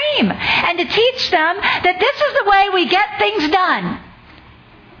to scream. And to teach them that this is the way we get things done.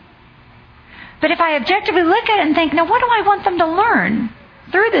 But if I objectively look at it and think, now what do I want them to learn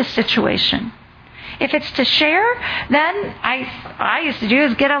through this situation? If it's to share, then I used to do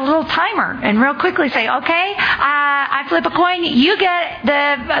is get a little timer and real quickly say, okay, I flip a coin, you get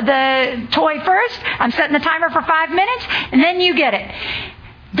the toy first, I'm setting the timer for 5 minutes, and then you get it.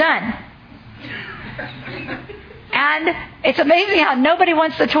 Done. And it's amazing how nobody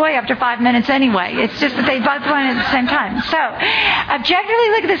wants the toy after 5 minutes anyway. It's just that they both want it at the same time. So, objectively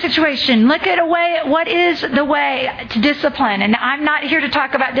look at the situation. Look at what is the way to discipline. And I'm not here to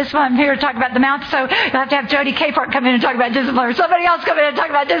talk about discipline. I'm here to talk about the mouth. So, you'll have to have Jody Capehart come in and talk about discipline, or somebody else come in and talk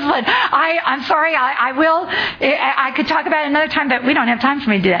about discipline. I'm sorry, I will. I could talk about it another time, but we don't have time for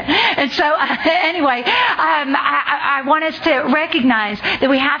me to do that. And so, anyway, I want us to recognize that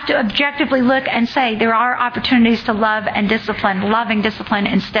we have to objectively look and say there are opportunities to love and discipline, loving discipline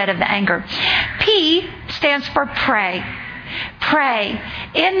instead of the anger. P stands for pray. Pray.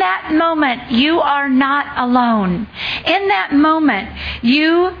 In that moment, you are not alone. In that moment,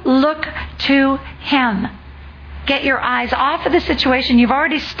 you look to Him. get your eyes off of the situation. You've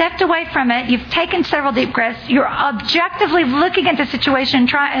already stepped away from it. You've taken several deep breaths. You're objectively looking at the situation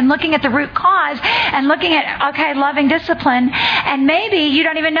and looking at the root cause and looking at, okay, loving discipline. And maybe you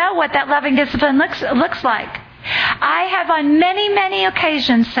don't even know what that loving discipline looks like. I have on many, many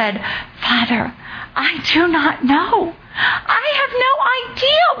occasions said, Father, I do not know. I have no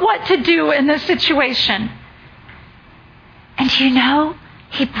idea what to do in this situation. And you know,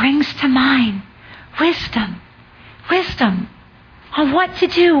 He brings to mind wisdom on what to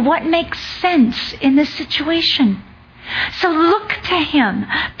do, what makes sense in this situation. So look to Him.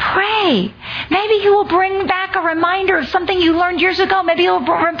 Pray. Maybe He will bring back a reminder of something you learned years ago. Maybe He will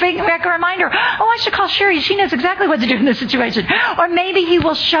bring back a reminder, I should call Sherry. She knows exactly what to do in this situation. Or maybe He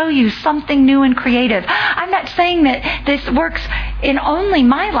will show you something new and creative. I'm not saying that this works in only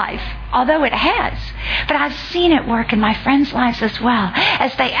my life, although it has. But I've seen it work in my friends' lives as well.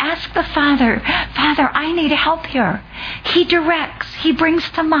 As they ask the Father, I need help here. He directs. He brings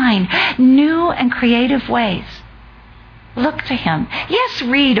to mind new and creative ways. Look to Him. Yes,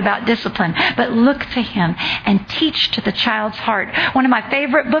 read about discipline, but look to Him and teach to the child's heart. One of my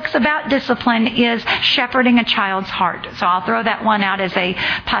favorite books about discipline is Shepherding a Child's Heart. So I'll throw that one out as a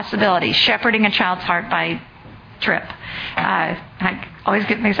possibility. Shepherding a Child's Heart by Tripp. I always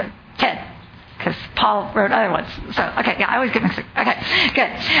get mixed up. Ted. Because Paul wrote other ones. So, okay, yeah, I always get mixed up. Okay, good.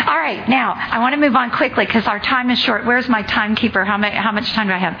 All right, now, I want to move on quickly because our time is short. Where's my timekeeper? How much time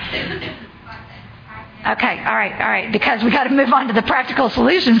do I have? Okay, all right, because we got to move on to the practical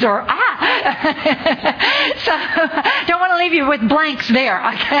solutions So, don't want to leave you with blanks there,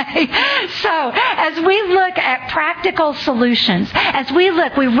 okay? So, as we look at practical solutions, we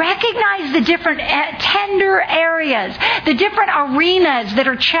recognize the different tender areas, the different arenas that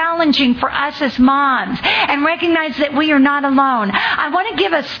are challenging for us as moms, and recognize that we are not alone. I want to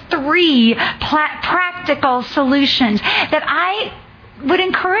give us 3 practical solutions that I would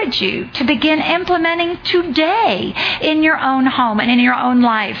encourage you to begin implementing today in your own home and in your own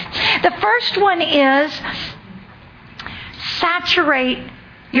life. The first one is saturate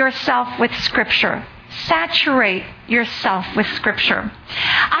yourself with Scripture. Saturate yourself with Scripture.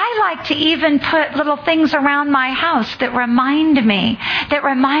 I like to even put little things around my house that remind me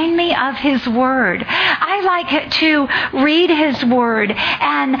of His Word. I like to read His Word,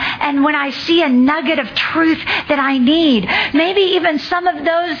 and when I see a nugget of truth that I need, maybe even some of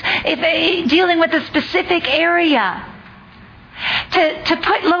those dealing with a specific area, to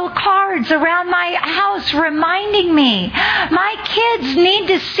put little cards around my house reminding me. My kids need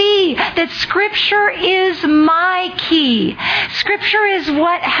to see that Scripture is my key. Scripture is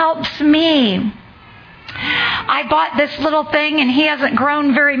what helps me. I bought this little thing, and he hasn't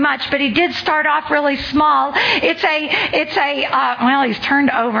grown very much, but he did start off really small. Well, he's turned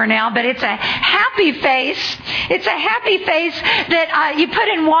over now, but it's a happy face. It's a happy face that you put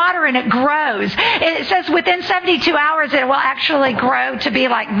in water and it grows. It says within 72 hours it will actually grow to be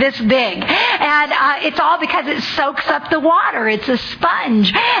like this big. And it's all because it soaks up the water. It's a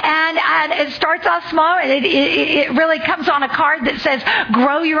sponge. And it starts off small, and it really comes on a card that says,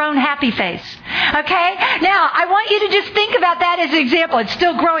 grow your own happy face. Okay? Now, I want you to just think about that as an example. It's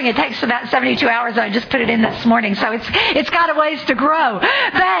still growing. It takes about 72 hours. I just put it in this morning, so it's got a ways to grow.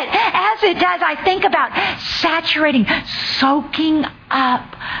 But as it does, I think about saturating, soaking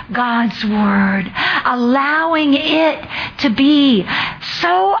up God's Word, allowing it to be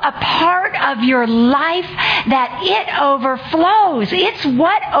so a part of your life that it overflows. It's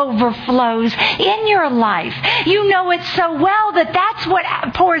what overflows in your life. You know it so well that that's what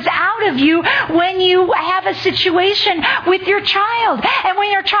pours out of you when you have a situation with your child. And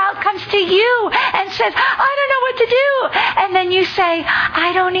when your child comes to you and says, I don't know what to do. And then you say,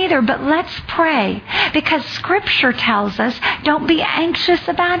 I don't either, but let's pray. Because Scripture tells us, don't be anxious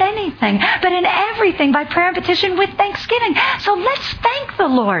about anything, but in everything by prayer and petition with thanksgiving. So let's thank the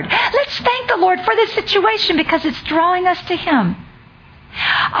Lord. Let's thank the Lord for this situation because it's drawing us to Him.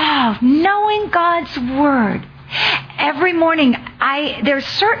 Oh, knowing God's Word. Every morning, there's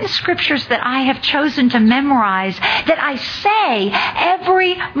certain scriptures that I have chosen to memorize that I say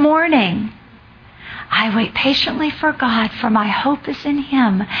every morning. I wait patiently for God, for my hope is in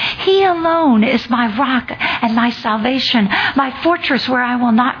Him. He alone is my rock and my salvation, my fortress where I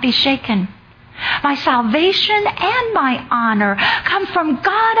will not be shaken. My salvation and my honor come from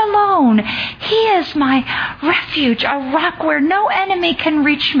God alone. He is my refuge, a rock where no enemy can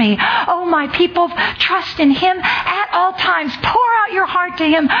reach me. Oh, my people, trust in Him at all times. Pour out your heart to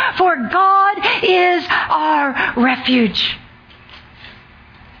Him, for God is our refuge.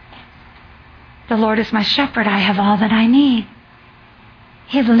 The Lord is my shepherd. I have all that I need.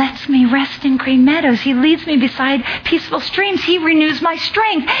 He lets me rest in green meadows. He leads me beside peaceful streams. He renews my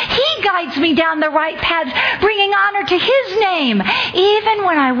strength. He guides me down the right paths, bringing honor to His name. Even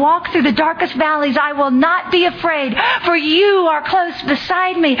when I walk through the darkest valleys, I will not be afraid, for You are close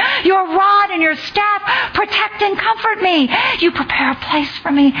beside me. Your rod and Your staff protect and comfort me. You prepare a place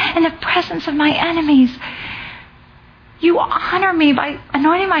for me in the presence of my enemies. You honor me by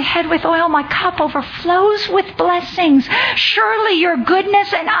anointing my head with oil. My cup overflows with blessings. Surely Your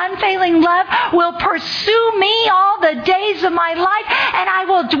goodness and unfailing love will pursue me all the days of my life, and I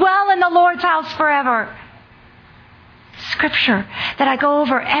will dwell in the Lord's house forever. Scripture that I go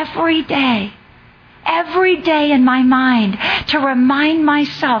over every day in my mind to remind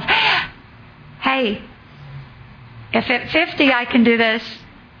myself, hey, if at 50 I can do this,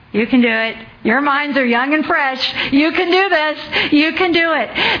 you can do it. Your minds are young and fresh. You can do this. You can do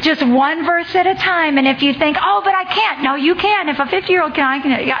it. Just one verse at a time. And if you think, oh, but I can't. No, you can. If a 50-year-old can, I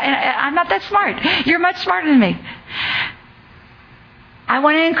can. I'm not that smart. You're much smarter than me. I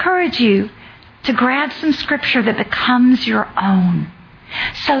want to encourage you to grab some Scripture that becomes your own,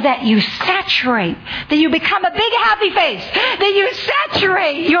 so that you saturate, that you become a big happy face, that you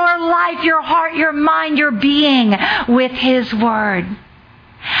saturate your life, your heart, your mind, your being with His Word.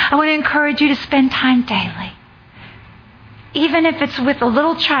 I want to encourage you to spend time daily, even if it's with a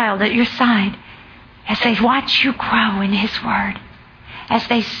little child at your side, as they watch you grow in His Word. As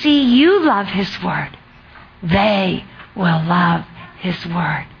they see you love His Word, they will love His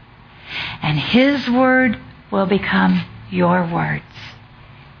Word. And His Word will become your words,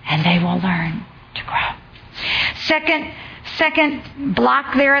 and they will learn to grow. Second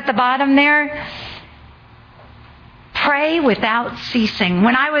block there at the bottom there, pray without ceasing.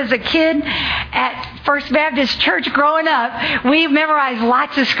 When I was a kid at First Baptist Church growing up, we memorized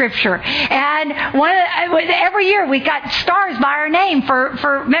lots of Scripture. And every year we got stars by our name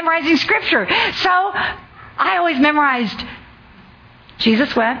for memorizing Scripture. So I always memorized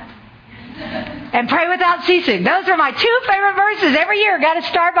Jesus wept and pray without ceasing. Those are my two favorite verses. Every year got a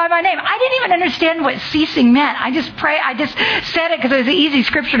star by my name. I didn't even understand what ceasing meant. I just said it because it was an easy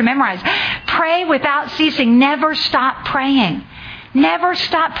Scripture to memorize. Pray without ceasing. Never stop praying. Never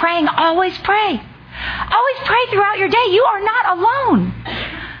stop praying. Always pray. Always pray throughout your day. You are not alone.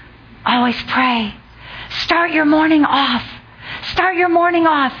 Always pray. Start your morning off. Start your morning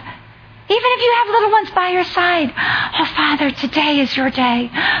off. Even if you have little ones by your side. Oh, Father, today is your day.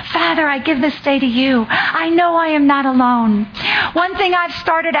 Father, I give this day to you. I know I am not alone. One thing I've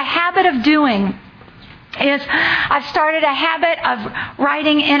started a habit of doing is I've started a habit of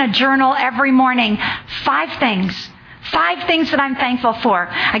writing in a journal every morning 5 things. 5 things that I'm thankful for.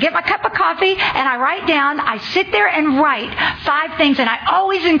 I get my cup of coffee and I write down, I sit there and write 5 things, and I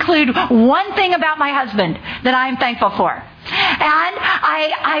always include one thing about my husband that I am thankful for. And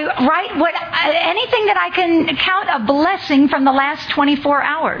I write anything that I can count a blessing from the last 24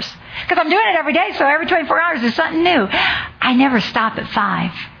 hours. Because I'm doing it every day, so every 24 hours is something new. I never stop at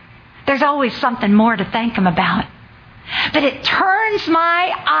 5. There's always something more to thank Him about. But it turns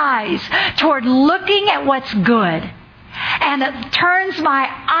my eyes toward looking at what's good. And it turns my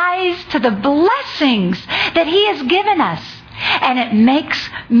eyes to the blessings that He has given us. And it makes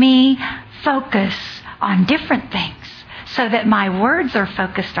me focus on different things, so that my words are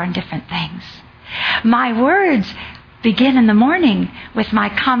focused on different things. My words begin in the morning with my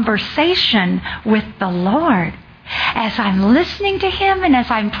conversation with the Lord. As I'm listening to Him, and as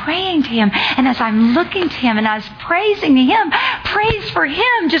I'm praying to Him, and as I'm looking to Him, and as praising Him, praise for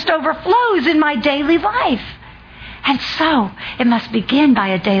Him just overflows in my daily life. And so it must begin by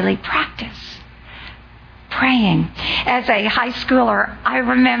a daily practice. Praying. As a high schooler, I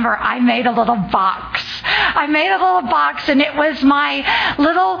remember I made a little box. And it was my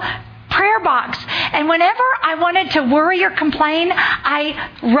little prayer box. And whenever I wanted to worry or complain, I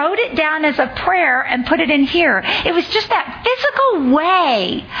wrote it down as a prayer and put it in here. It was just that physical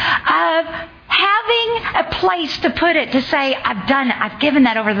way of having a place to put it, to say, I've done it. I've given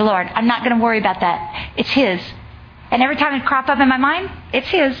that over to the Lord. I'm not going to worry about that. It's His. And every time it crops up in my mind, it's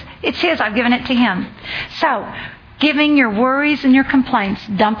His. It's His. I've given it to Him. So, giving your worries and your complaints,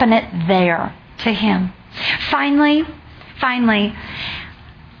 dumping it there to Him. Finally,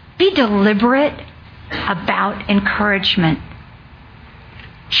 be deliberate about encouragement.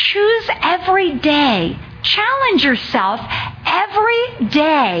 Choose every day. Challenge yourself every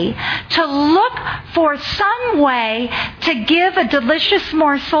day to look for some way to give a delicious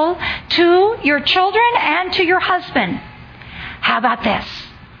morsel to your children and to your husband. How about this?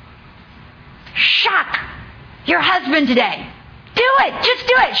 Shock your husband today. Do it. Just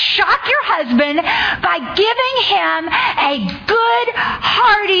do it. Shock your husband by giving him a good,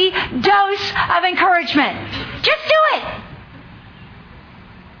 hearty dose of encouragement. Just do it.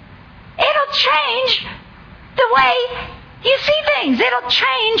 It'll change the way you see things. It'll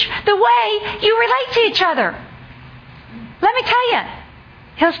change the way you relate to each other. Let me tell you,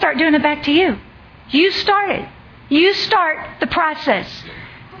 He'll start doing it back to you. You start it. You start the process.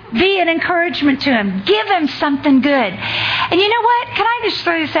 Be an encouragement to him. Give him something good. And you know what? Can I just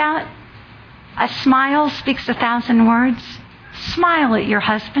throw this out? A smile speaks 1,000 words. Smile at your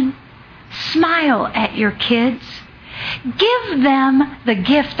husband. Smile at your kids. Give them the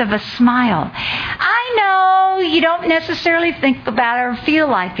gift of a smile. I know you don't necessarily think about it or feel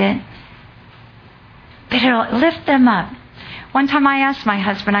like it, but it'll lift them up. One time I asked my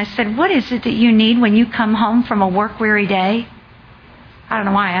husband, I said, what is it that you need when you come home from a work-weary day? I don't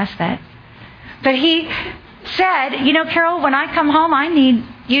know why I asked that. But he said, you know, Carol, when I come home, I need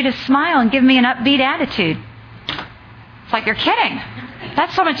you to smile and give me an upbeat attitude. It's like, you're kidding.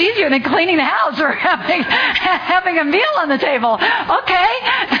 That's so much easier than cleaning the house or having a meal on the table. Okay.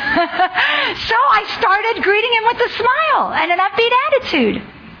 So I started greeting him with a smile and an upbeat attitude.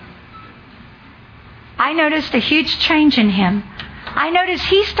 I noticed a huge change in him. I noticed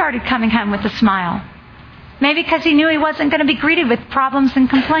he started coming home with a smile. Maybe because he knew he wasn't going to be greeted with problems and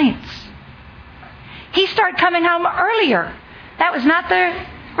complaints. He started coming home earlier. That was not the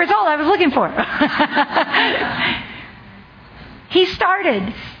result I was looking for. It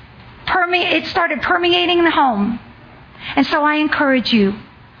started permeating the home. And so I encourage you,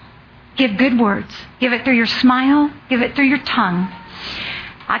 give good words. Give it through your smile. Give it through your tongue.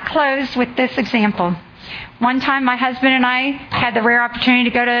 I close with this example. One time my husband and I had the rare opportunity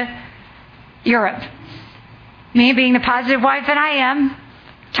to go to Europe. Me being the positive wife that I am,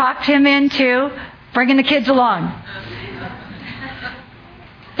 talked him into bringing the kids along.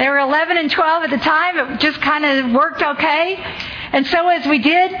 They were 11 and 12 at the time. It just kind of worked okay. And so as we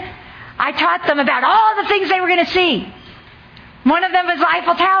did, I taught them about all the things they were going to see. One of them was the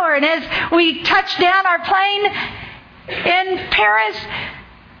Eiffel Tower. And as we touched down our plane in Paris,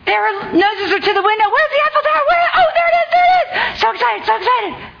 their noses were to the window. Where's the Eiffel Tower? Where? Oh, there it is, there it is. So excited, so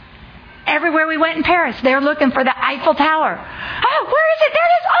excited. Everywhere we went in Paris, they were looking for the Eiffel Tower. Oh, where is it? There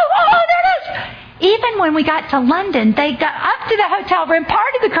it is. Oh, there it is. Even when we got to London, they got up to the hotel room,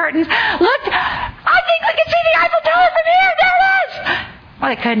 parted the curtains, looked, I think we can see the Eiffel Tower from here. There it is. Well,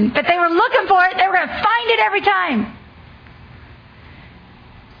 they couldn't, but they were looking for it. They were going to find it every time.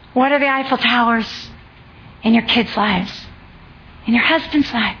 What are the Eiffel Towers in your kids' lives? In your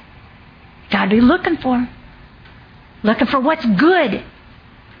husband's life? You've got to be looking for them. Looking for what's good.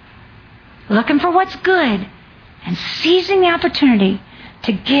 Looking for what's good. And seizing the opportunity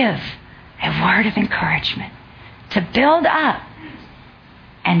to give a word of encouragement. To build up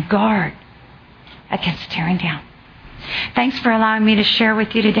and guard against tearing down. Thanks for allowing me to share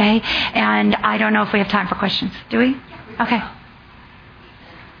with you today. And I don't know if we have time for questions. Do we? Okay.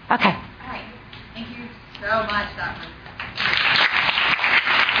 Okay. All right. Thank you so much, Dr.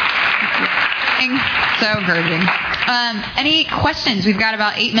 So encouraging. Any questions? We've got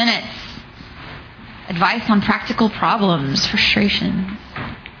about 8 minutes. Advice on practical problems, frustration.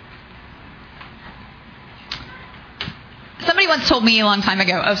 Somebody once told me a long time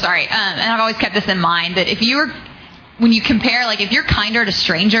ago, and I've always kept this in mind, that when you compare, like if you're kinder to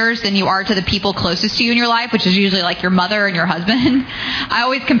strangers than you are to the people closest to you in your life, which is usually like your mother and your husband, I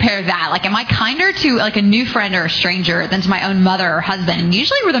always compare that. Like, am I kinder to like a new friend or a stranger than to my own mother or husband? And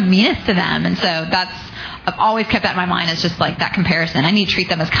usually we're the meanest to them. And so I've always kept that in my mind as just like that comparison. I need to treat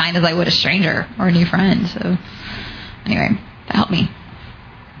them as kind as I would a stranger or a new friend. So anyway, that helped me.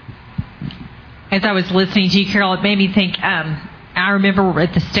 As I was listening to you, Carol, it made me think, I remember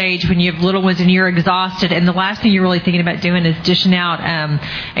at the stage when you have little ones and you're exhausted, and the last thing you're really thinking about doing is dishing out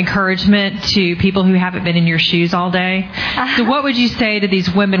encouragement to people who haven't been in your shoes all day. So what would you say to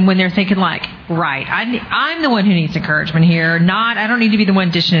these women when they're thinking like, right, I'm the one who needs encouragement here, I don't need to be the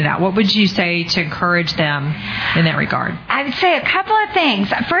one dishing it out. What would you say to encourage them in that regard? I would say a couple of things.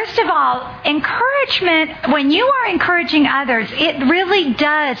 First of all, encouragement, when you are encouraging others, it really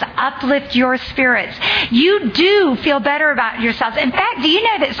does uplift your spirits. You do feel better about yourself. In fact, do you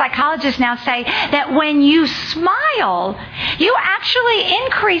know that psychologists now say that when you smile, you actually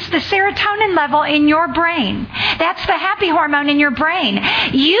increase the serotonin level in your brain. That's the happy hormone in your brain.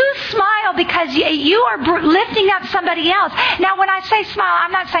 You smile because because you are lifting up somebody else. Now, when I say smile,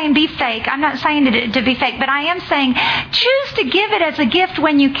 I'm not saying be fake. I'm not saying to be fake, but I am saying choose to give it as a gift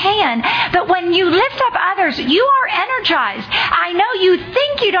when you can. But when you lift up others, you are energized. I know you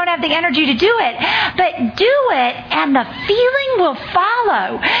think you don't have the energy to do it, but do it and the feeling will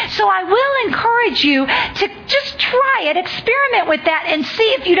follow. So I will encourage you to just try it, experiment with that, and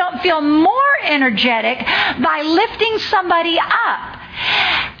see if you don't feel more energetic by lifting somebody up.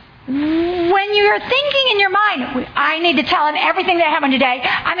 When you're thinking in your mind, I need to tell him everything that happened today.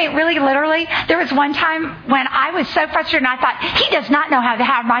 I mean, really, literally, there was one time when I was so frustrated and I thought, he does not know how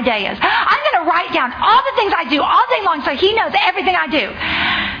my day is. I'm going to write down all the things I do all day long so he knows everything I do.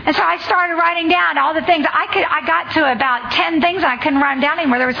 And so I started writing down all the things. I got to about 10 things and I couldn't write them down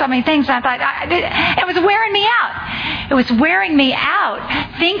anymore. There were so many things. And I thought, it was wearing me out. It was wearing me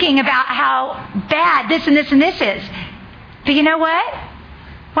out thinking about how bad this and this and this is. But you know what?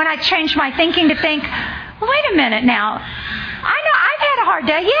 When I changed my thinking to think, well, wait a minute now. I know I've had a hard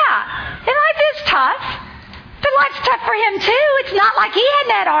day, yeah. And life is tough. But life's tough for him too. It's not like he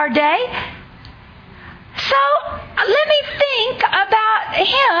hadn't had a hard day. So let me think about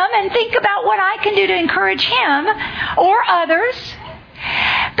him and think about what I can do to encourage him or others.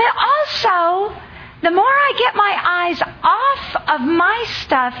 But also, the more I get my eyes off of my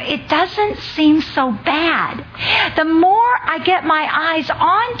stuff, it doesn't seem so bad. The more I get my eyes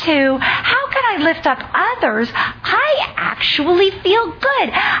onto how can I lift up others, I actually feel good.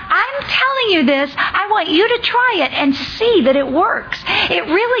 I'm telling you this. I want you to try it and see that it works. It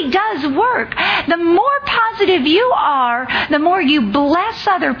really does work. The more positive you are, the more you bless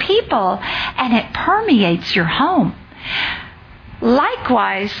other people, and it permeates your home.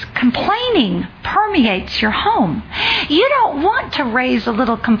 Likewise, complaining permeates your home. You don't want to raise a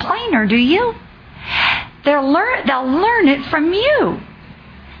little complainer, do you? They'll learn it from you.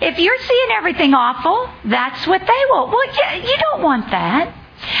 If you're seeing everything awful, that's what they will. Well, you don't want that.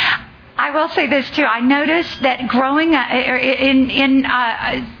 I will say this too. I noticed that growing in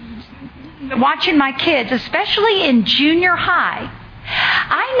watching my kids, especially in junior high,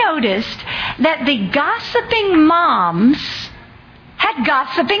 I noticed that the gossiping moms had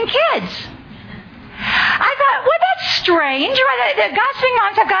gossiping kids. I thought, well, that's strange. The gossiping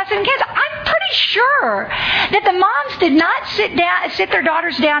moms have gossiping kids. I'm pretty sure that the moms did not sit their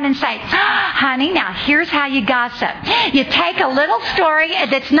daughters down and say, honey, now here's how you gossip. You take a little story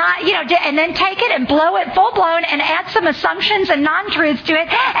that's not, and then take it and blow it full blown and add some assumptions and non-truths to it,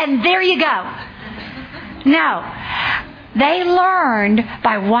 and there you go. No. They learned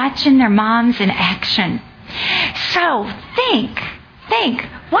by watching their moms in action. So think,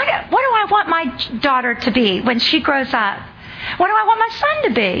 what do I want my daughter to be when she grows up? What do I want my son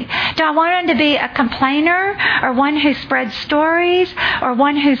to be? Do I want him to be a complainer or one who spreads stories or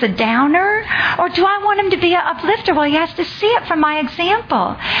one who's a downer? Or do I want him to be an uplifter? Well, he has to see it from my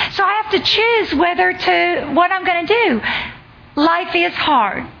example. So I have to choose what I'm going to do. Life is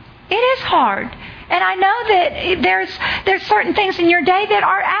hard. It is hard. And I know that there's certain things in your day that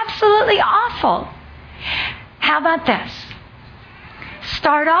are absolutely awful. How about this?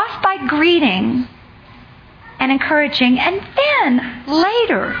 Start off by greeting and encouraging, and then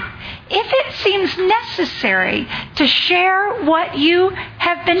later, if it seems necessary to share what you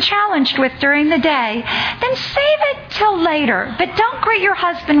have been challenged with during the day, then save it till later. But don't greet your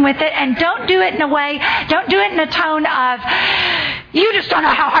husband with it, and don't do it in a tone of, you just don't know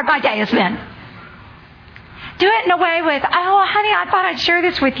how hard my day has been. Do it in a way with, oh, honey, I thought I'd share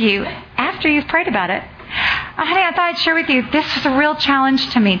this with you after you've prayed about it. Oh, honey, I thought I'd share with you, this is a real challenge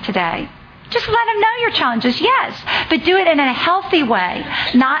to me today. Just let them know your challenges, yes, but do it in a healthy way,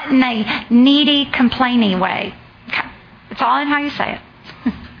 not in a needy, complaining way. Okay. It's all in how you say it.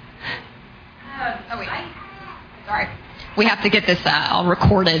 Sorry. We have to get this all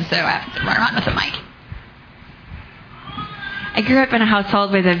recorded, so I have to run around with the mic. I grew up in a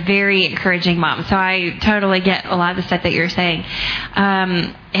household with a very encouraging mom, so I totally get a lot of the stuff that you're saying.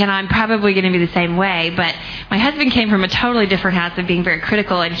 And I'm probably going to be the same way, but my husband came from a totally different house of being very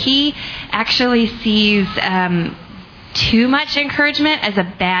critical, and he actually sees too much encouragement as a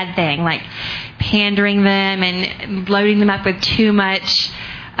bad thing, like pandering them and loading them up with too much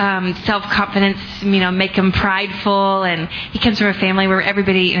self-confidence, make them prideful. And he comes from a family where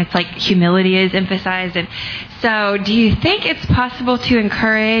everybody, it's like humility is emphasized. And so do you think it's possible to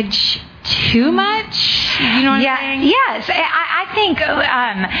encourage too much? You know what I'm saying? Yes. I think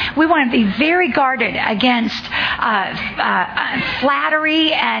we want to be very guarded against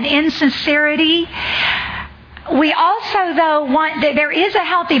flattery and insincerity. We also, though, want that there is a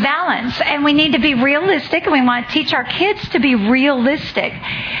healthy balance, and we need to be realistic, and we want to teach our kids to be realistic.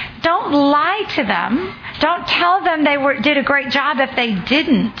 Don't lie to them. Don't tell them they did a great job if they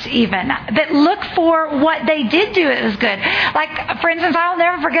didn't even. But look for what they did do. It was good. Like, for instance, I'll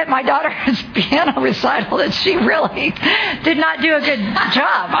never forget my daughter's piano recital that she really did not do a good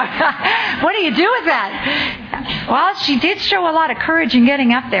job. What do you do with that? Well, she did show a lot of courage in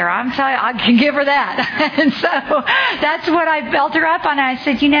getting up there. I'm telling you, I can give her that. And so that's what I built her up on. And I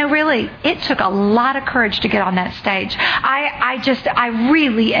said, really, it took a lot of courage to get on that stage. I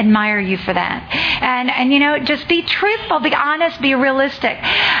really admire you for that. And just be truthful, be honest, be realistic.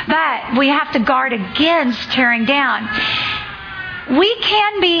 But we have to guard against tearing down. We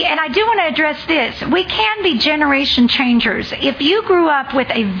can be, and I do want to address this, we can be generation changers. If you grew up with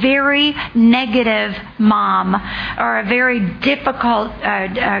a very negative mom or a very difficult,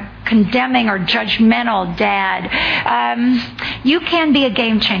 condemning or judgmental dad, you can be a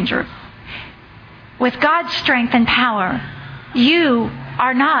game changer. With God's strength and power, you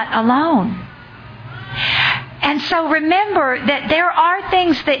are not alone. And so remember that there are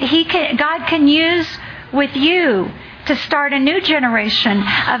things that God can use with you to start a new generation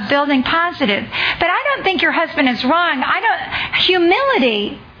of building positive. But I don't think your husband is wrong.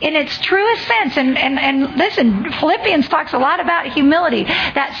 Humility in its truest sense, and listen, Philippians talks a lot about humility.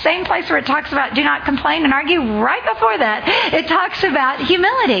 That same place where it talks about do not complain and argue, right before that, it talks about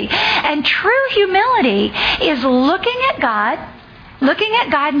humility. And true humility is looking at God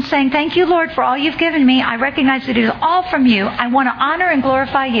and saying, thank you, Lord, for all you've given me. I recognize that it is all from you. I want to honor and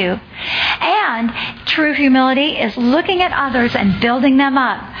glorify you. And true humility is looking at others and building them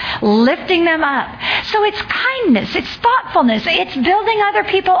up, lifting them up. So it's kindness, it's thoughtfulness, it's building other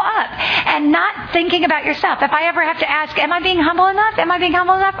people up and not thinking about yourself. If I ever have to ask, am I being humble enough? Am I being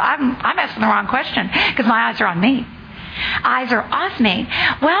humble enough? I'm asking the wrong question because my eyes are on me. Eyes are off me.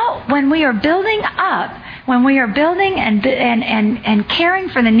 Well, when we are building up, when we are building and caring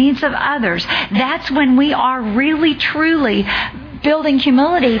for the needs of others, that's when we are really, truly building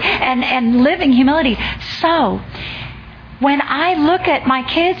humility and living humility. So, when I look at my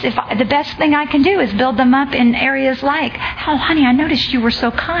kids, the best thing I can do is build them up in areas like, oh, honey, I noticed you were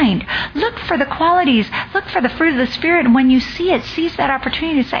so kind. Look for the qualities. Look for the fruit of the Spirit. And when you see it, seize that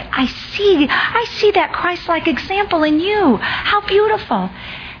opportunity to say, I see that Christ-like example in you. How beautiful.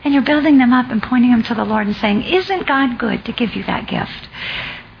 And you're building them up and pointing them to the Lord and saying, isn't God good to give you that gift?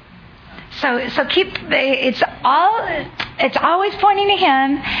 So it's always pointing to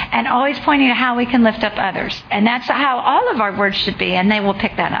Him and always pointing to how we can lift up others. And that's how all of our words should be, and they will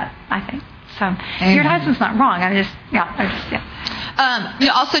pick that up, I think. So your husband's not wrong.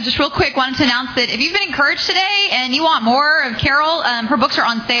 Also, just real quick, wanted to announce that if you've been encouraged today and you want more of Carol, her books are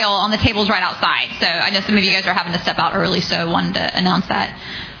on sale on the tables right outside. So I know some of you guys are having to step out early, so I wanted to announce that.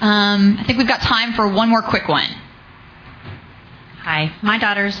 I think we've got time for one more quick one. Hi. My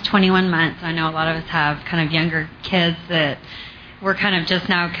daughter's 21 months. I know a lot of us have kind of younger kids that we're kind of just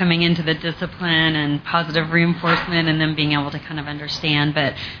now coming into the discipline and positive reinforcement and them being able to kind of understand.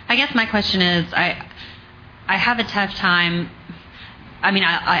 But I guess my question is, I have a tough time. I mean,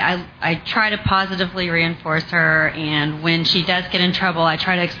 I try to positively reinforce her, and when she does get in trouble, I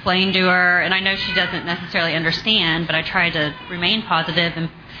try to explain to her, and I know she doesn't necessarily understand, but I try to remain positive, and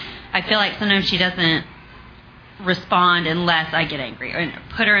I feel like sometimes she doesn't respond unless I get angry or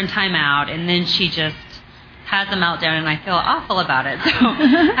put her in timeout, and then she just has a meltdown, and I feel awful about it. So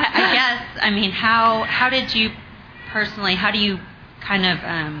I guess, I mean, how did you personally, how do you kind of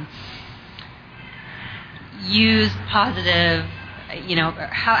use positive,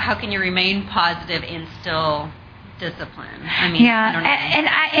 how can you remain positive and still discipline? I mean, and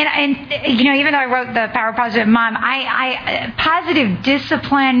even though I wrote The Power of Positive Mom, I positive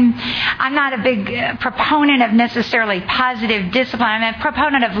discipline, I'm not a big proponent of necessarily positive discipline. I'm a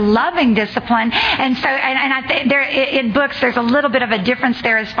proponent of loving discipline. And so, and I think there in books there's a little bit of a difference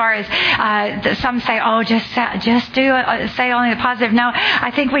there as far as some say, oh, just say only the positive. No,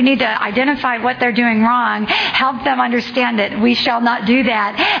 I think we need to identify what they're doing wrong, help them understand that we shall not do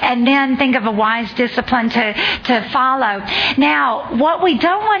that, and then think of a wise discipline to follow. Now, what we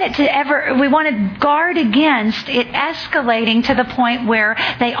don't want it to we want to guard against it escalating to the point where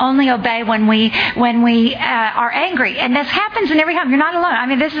they only obey when we are angry. And this happens in every home. You're not alone. I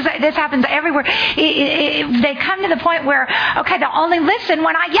mean, this happens everywhere. They come to the point where, okay, they'll only listen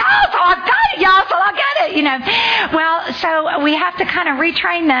when I yell, so I've got it, y'all, so I'll get it, Well, so we have to kind of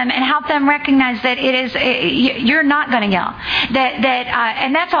retrain them and help them recognize that you're not going to yell.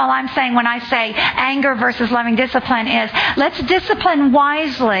 And that's all I'm saying when I say anger versus loving discipline. discipline is. Let's discipline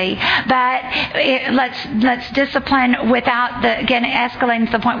wisely, but let's discipline without escalating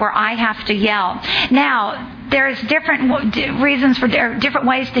to the point where I have to yell. Now, there's different reasons for different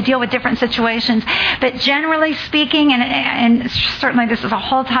ways to deal with different situations, but generally speaking, and certainly this is a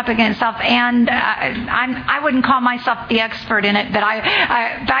whole topic in itself, and I wouldn't call myself the expert in it, but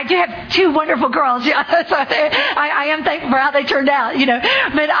I do have two wonderful girls, so I am thankful for how they turned out,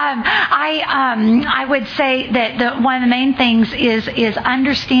 But I would say that one of the main things is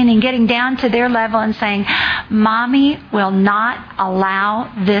understanding, getting down to their level and saying, Mommy will not allow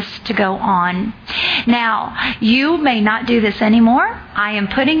this to go on. Now, you may not do this anymore. I am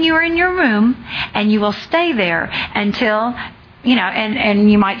putting you in your room, and you will stay there until,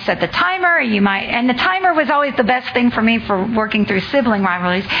 and you might set the timer, and the timer was always the best thing for me for working through sibling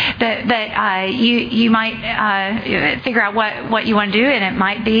rivalries, but you might figure out what you want to do, and it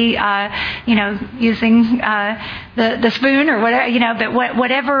might be, using the spoon or whatever, but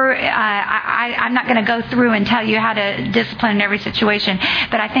whatever, I'm not going to go through and tell you how to discipline in every situation,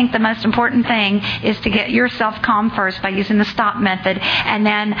 but I think the most important thing is to get yourself calm first by using the stop method, and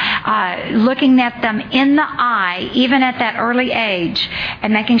then looking at them in the eye, even at that early age,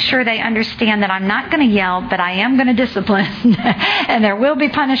 and making sure they understand that I'm not going to yell, but I am going to discipline, and there will be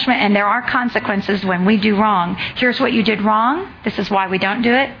punishment, and there are consequences when we do wrong. Here's what you did wrong. This is why we don't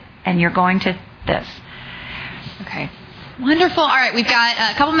do it, and you're going to this. Okay. Wonderful. All right, we've got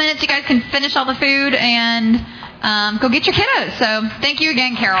a couple minutes. You guys can finish all the food and go get your kiddos. So thank you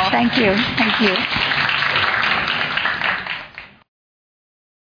again, Carol. Thank you.